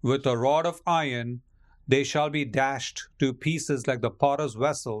them with a rod of iron. They shall be dashed to pieces like the potter's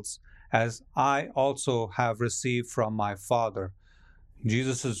vessels, as I also have received from my Father.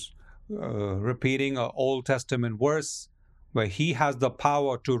 Jesus is repeating an Old Testament verse where He has the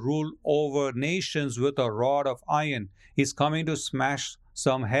power to rule over nations with a rod of iron. He's coming to smash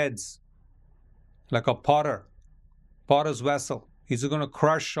some heads like a potter's vessel. He's going to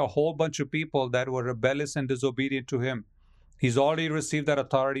crush a whole bunch of people that were rebellious and disobedient to Him. He's already received that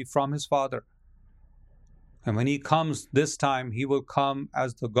authority from His Father. And when He comes this time, He will come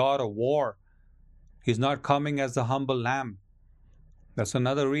as the God of war. He's not coming as the humble lamb. That's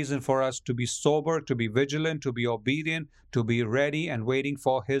another reason for us to be sober, to be vigilant, to be obedient, to be ready and waiting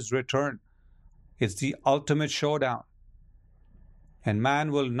for His return. It's the ultimate showdown. And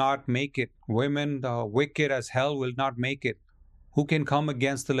man will not make it. Women, the wicked as hell, will not make it. Who can come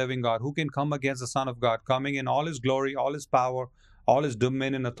against the living God? Who can come against the Son of God, coming in all His glory, all His power, all His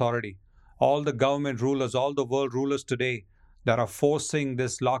dominion and authority? All the government rulers, all the world rulers today that are forcing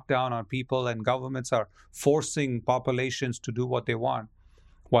this lockdown on people, and governments are forcing populations to do what they want.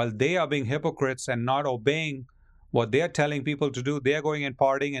 While they are being hypocrites and not obeying what they are telling people to do, they are going and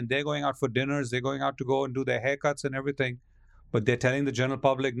partying and they're going out for dinners, they're going out to go and do their haircuts and everything. But they're telling the general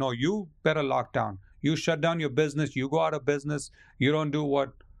public, no, you better lock down. You shut down your business. You go out of business. You don't do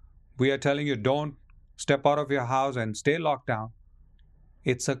what we are telling you. Don't step out of your house and stay locked down.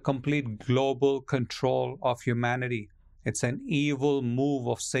 It's a complete global control of humanity. It's an evil move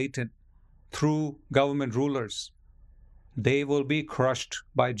of Satan through government rulers. They will be crushed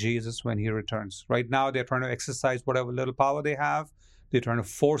by Jesus when he returns. Right now, they're trying to exercise whatever little power they have. They're trying to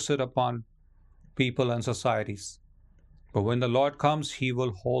force it upon people and societies. But when the Lord comes, he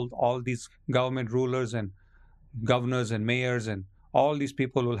will hold all these government rulers and governors and mayors, and all these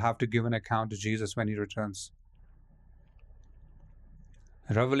people will have to give an account to Jesus when he returns.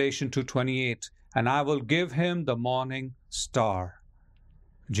 Revelation 2:28, and I will give him the morning star.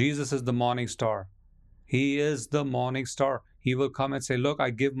 Jesus is the morning star. He is the morning star. He will come and say, look, I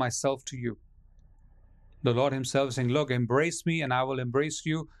give myself to you. The Lord himself is saying, look, embrace me and I will embrace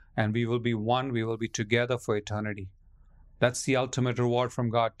you, and we will be one. We will be together for eternity. That's the ultimate reward from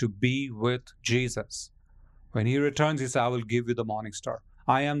God, to be with Jesus. When he returns, he says, I will give you the morning star.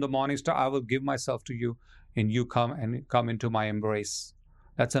 I am the morning star. I will give myself to you, and you come into my embrace.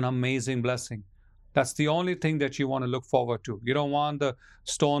 That's an amazing blessing. That's the only thing that you want to look forward to. You don't want the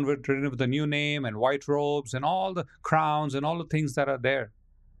stone written with the new name and white robes and all the crowns and all the things that are there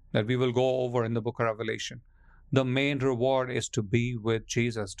that we will go over in the book of Revelation. The main reward is to be with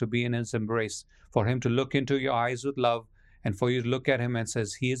Jesus, to be in his embrace, for him to look into your eyes with love, and for you to look at him and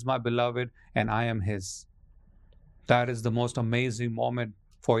says, he is my beloved and I am his. That is the most amazing moment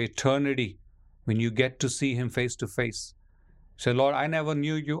for eternity, when you get to see him face to face. Say, Lord, I never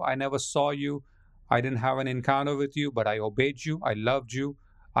knew you. I never saw you. I didn't have an encounter with you, but I obeyed you. I loved you.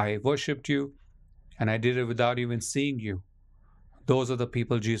 I worshiped you. And I did it without even seeing you. Those are the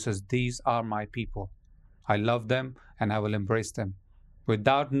people Jesus says, these are my people. I love them and I will embrace them.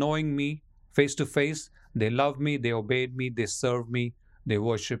 Without knowing me face to face, they love me, they obeyed me, they serve me, they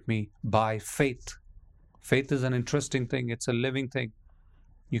worship me by faith. Faith is an interesting thing. It's a living thing.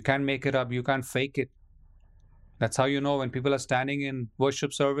 You can't make it up. You can't fake it. That's how you know when people are standing in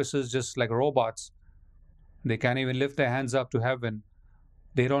worship services just like robots. They can't even lift their hands up to heaven.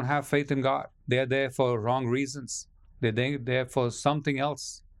 They don't have faith in God. They're there for wrong reasons. They're there for something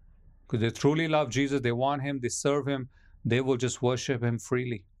else. Because they truly love Jesus. They want him. They serve him. They will just worship him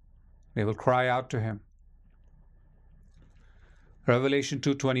freely. They will cry out to him. Revelation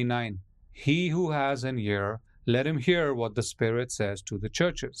 2:29. He who has an ear, let him hear what the Spirit says to the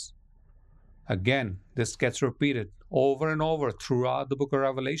churches. Again, this gets repeated over and over throughout the book of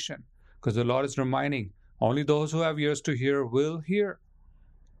Revelation, because the Lord is reminding, only those who have ears to hear will hear.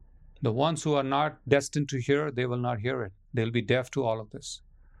 The ones who are not destined to hear, they will not hear it. They'll be deaf to all of this.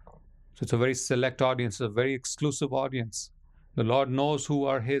 So it's a very select audience, a very exclusive audience. The Lord knows who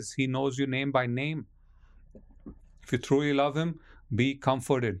are his. He knows you name by name. If you truly love him, be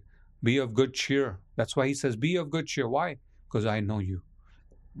comforted. Be of good cheer. That's why he says, be of good cheer. Why? Because I know you.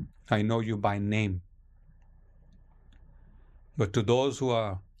 I know you by name. But to those who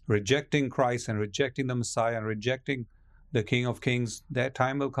are rejecting Christ and rejecting the Messiah and rejecting the King of Kings, their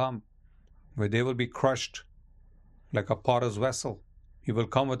time will come where they will be crushed like a potter's vessel. He will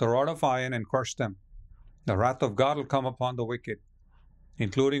come with a rod of iron and crush them. The wrath of God will come upon the wicked,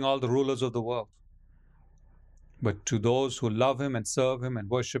 including all the rulers of the world. But to those who love him and serve him and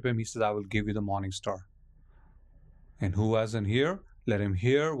worship him, he says, I will give you the morning star. And who has an ear, let him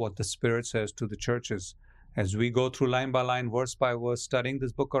hear what the Spirit says to the churches. As we go through line by line, verse by verse, studying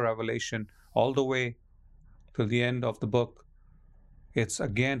this book of Revelation all the way to the end of the book, it's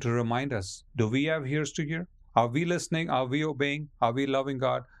again to remind us, do we have ears to hear? Are we listening? Are we obeying? Are we loving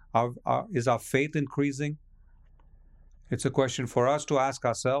God? Is our faith increasing? It's a question for us to ask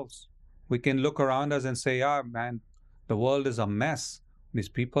ourselves. We can look around us and say, man, the world is a mess. These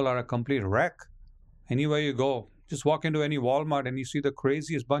people are a complete wreck. Anywhere you go, just walk into any Walmart and you see the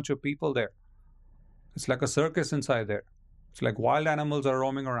craziest bunch of people there. It's like a circus inside there. It's like wild animals are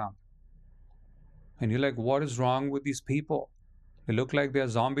roaming around. And you're like, what is wrong with these people? They look like they're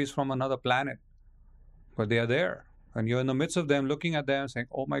zombies from another planet. But they are there. And you're in the midst of them, looking at them saying,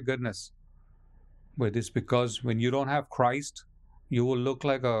 oh my goodness. But it's because when you don't have Christ, you will look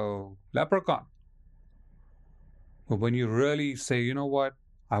like a leprechaun. But when you really say, you know what,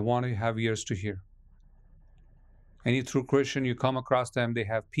 I want to have ears to hear. Any true Christian, you come across them, they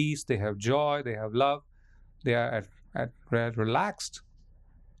have peace, they have joy, they have love. They are relaxed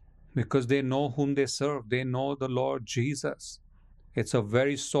because they know whom they serve. They know the Lord Jesus. It's a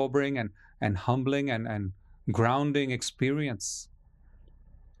very sobering and humbling and grounding experience.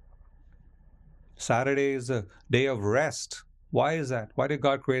 Saturday is a day of rest. Why is that? Why did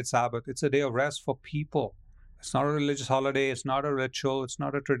God create Sabbath? It's a day of rest for people. It's not a religious holiday. It's not a ritual. It's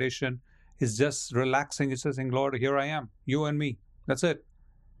not a tradition. It's just relaxing. It's just saying, Lord, here I am, you and me. That's it.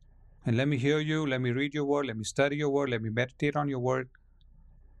 And let me hear you. Let me read your word. Let me study your word. Let me meditate on your word.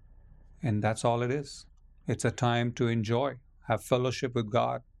 And that's all it is. It's a time to enjoy, have fellowship with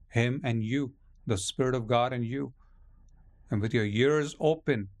God, Him and you, the Spirit of God and you. And with your ears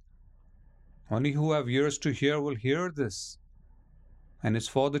open, only who have ears to hear will hear this. And it's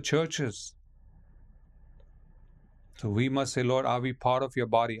for the churches. So we must say, Lord, are we part of your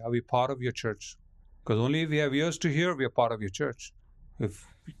body? Are we part of your church? Because only if we have ears to hear, we are part of your church. If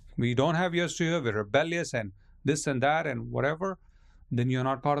we don't have ears to hear, we're rebellious and this and that and whatever, then you're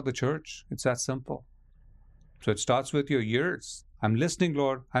not part of the church. It's that simple. So it starts with your ears. I'm listening,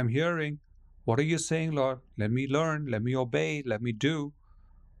 Lord. I'm hearing. What are you saying, Lord? Let me learn. Let me obey. Let me do.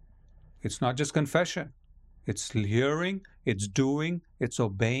 It's not just confession. It's hearing. It's doing. It's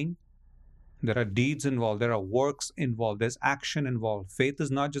obeying. There are deeds involved. There are works involved. There's action involved. Faith is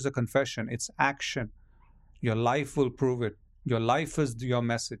not just a confession. It's action. Your life will prove it. Your life is your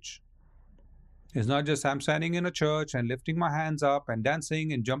message. It's not just I'm standing in a church and lifting my hands up and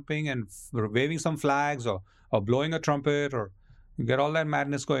dancing and jumping and waving some flags or blowing a trumpet, or you get all that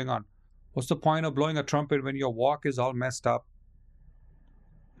madness going on. What's the point of blowing a trumpet when your walk is all messed up?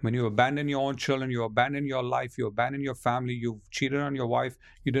 When you abandon your own children, you abandon your life, you abandon your family, you've cheated on your wife,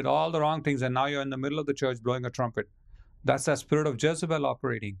 you did all the wrong things, and now you're in the middle of the church blowing a trumpet. That's that spirit of Jezebel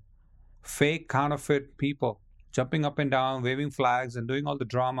operating. Fake, counterfeit people jumping up and down, waving flags, and doing all the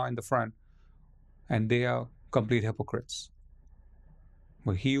drama in the front. And they are complete hypocrites.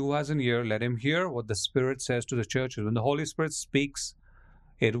 But he who has an ear, let him hear what the Spirit says to the churches. When the Holy Spirit speaks,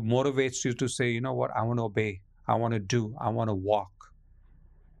 it motivates you to say, you know what, I want to obey, I want to do, I want to walk.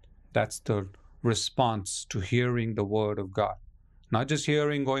 That's the response to hearing the word of God. Not just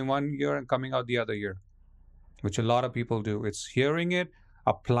hearing, going one year and coming out the other year, which a lot of people do. It's hearing it,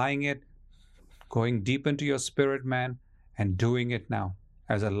 applying it, going deep into your spirit, man, and doing it now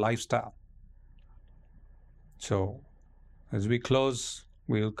as a lifestyle. So, as we close,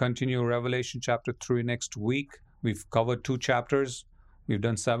 we'll continue Revelation chapter 3 next week. We've covered 2 chapters. We've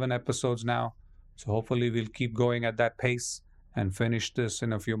done 7 episodes now. So hopefully we'll keep going at that pace and finish this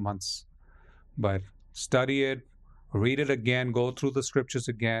in a few months. But study it, read it again, go through the scriptures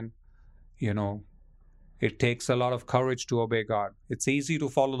again. You know, it takes a lot of courage to obey God. It's easy to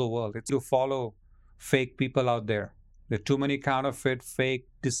follow the world. It's to follow fake people out there. There are too many counterfeit, fake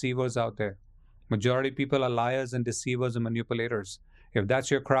deceivers out there. Majority people are liars and deceivers and manipulators. If that's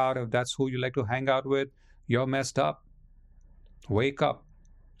your crowd, if that's who you like to hang out with, you're messed up. Wake up.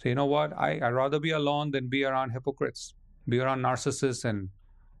 Say, you know what? I'd rather be alone than be around hypocrites, be around narcissists and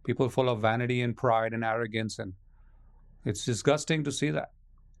people full of vanity and pride and arrogance. And it's disgusting to see that.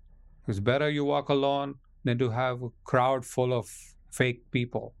 It's better you walk alone than to have a crowd full of fake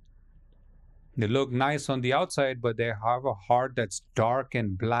people. They look nice on the outside, but they have a heart that's dark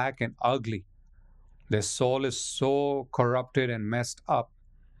and black and ugly. Their soul is so corrupted and messed up.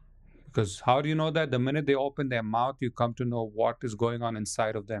 Because how do you know that? The minute they open their mouth, you come to know what is going on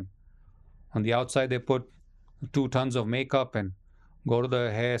inside of them. On the outside, they put 2 tons of makeup and go to the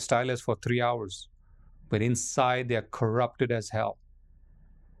hair stylist for 3 hours. But inside, they are corrupted as hell.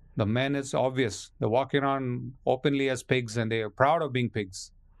 The men, it's obvious. They're walking around openly as pigs and they are proud of being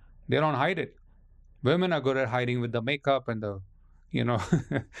pigs. They don't hide it. Women are good at hiding with the makeup and the,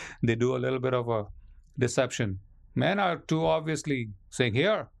 they do a little bit of a deception. Men are too obviously saying,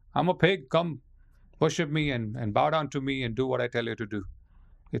 here, I'm a pig, come worship me and bow down to me and do what I tell you to do.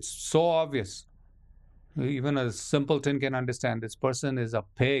 It's so obvious. Even a simpleton can understand this person is a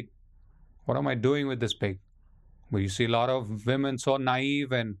pig. What am I doing with this pig? Well, you see a lot of women so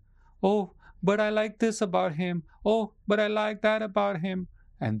naive and, oh, but I like this about him. Oh, but I like that about him.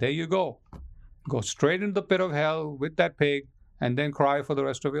 And there you go. Go straight into the pit of hell with that pig and then cry for the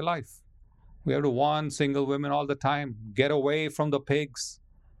rest of your life. We have to warn single women all the time. Get away from the pigs.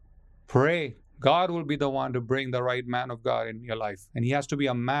 Pray. God will be the one to bring the right man of God in your life. And he has to be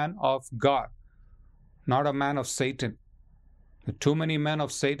a man of God, not a man of Satan. There are too many men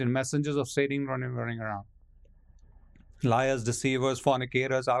of Satan, messengers of Satan running around. Liars, deceivers,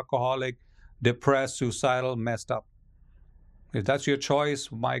 fornicators, alcoholic, depressed, suicidal, messed up. If that's your choice,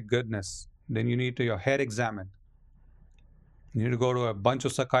 my goodness, then you need to your head examined. You need to go to a bunch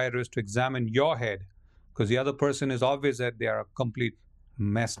of psychiatrists to examine your head, because the other person is obvious that they are a complete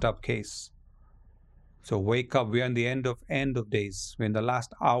messed up case. So wake up. We are in the end of days. We're in the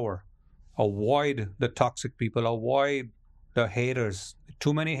last hour. Avoid the toxic people. Avoid the haters.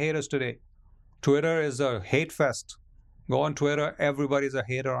 Too many haters today. Twitter is a hate fest. Go on Twitter. Everybody's a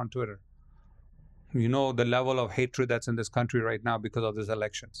hater on Twitter. You know the level of hatred that's in this country right now because of these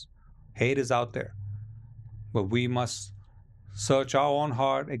elections. Hate is out there. But we must search our own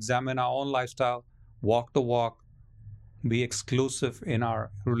heart, examine our own lifestyle, walk the walk, be exclusive in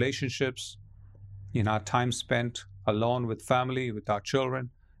our relationships, in our time spent alone with family, with our children,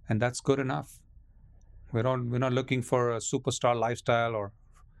 and that's good enough. We're not looking for a superstar lifestyle or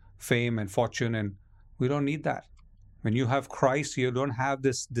fame and fortune, and we don't need that. When you have Christ, you don't have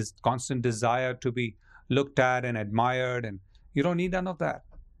this constant desire to be looked at and admired, and you don't need none of that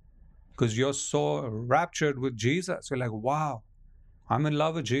because you're so raptured with Jesus. You're like, wow, I'm in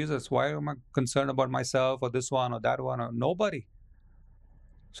love with Jesus. Why am I concerned about myself or this one or that one or nobody?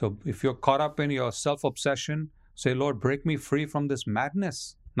 So if you're caught up in your self-obsession, say, Lord, break me free from this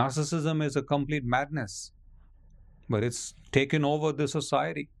madness. Narcissism is a complete madness, but it's taken over the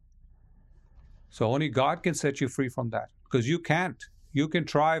society. So only God can set you free from that because you can't. You can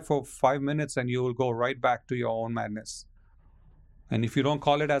try for 5 minutes and you will go right back to your own madness. And if you don't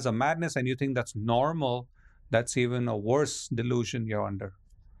call it as a madness and you think that's normal, that's even a worse delusion you're under.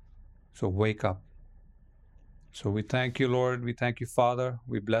 So wake up. So we thank you, Lord. We thank you, Father.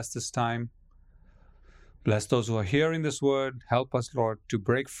 We bless this time. Bless those who are hearing this word. Help us, Lord, to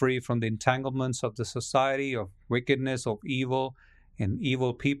break free from the entanglements of the society, of wickedness, of evil, and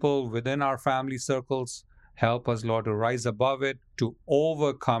evil people within our family circles. Help us, Lord, to rise above it, to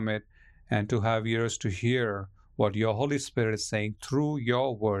overcome it, and to have ears to hear what your Holy Spirit is saying through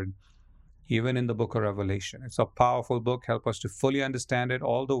your word, even in the book of Revelation. It's a powerful book. Help us to fully understand it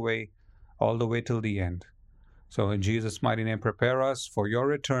all the way till the end. So in Jesus' mighty name, prepare us for your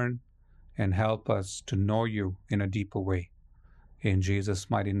return and help us to know you in a deeper way. In Jesus'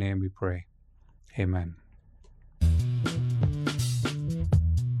 mighty name we pray. Amen.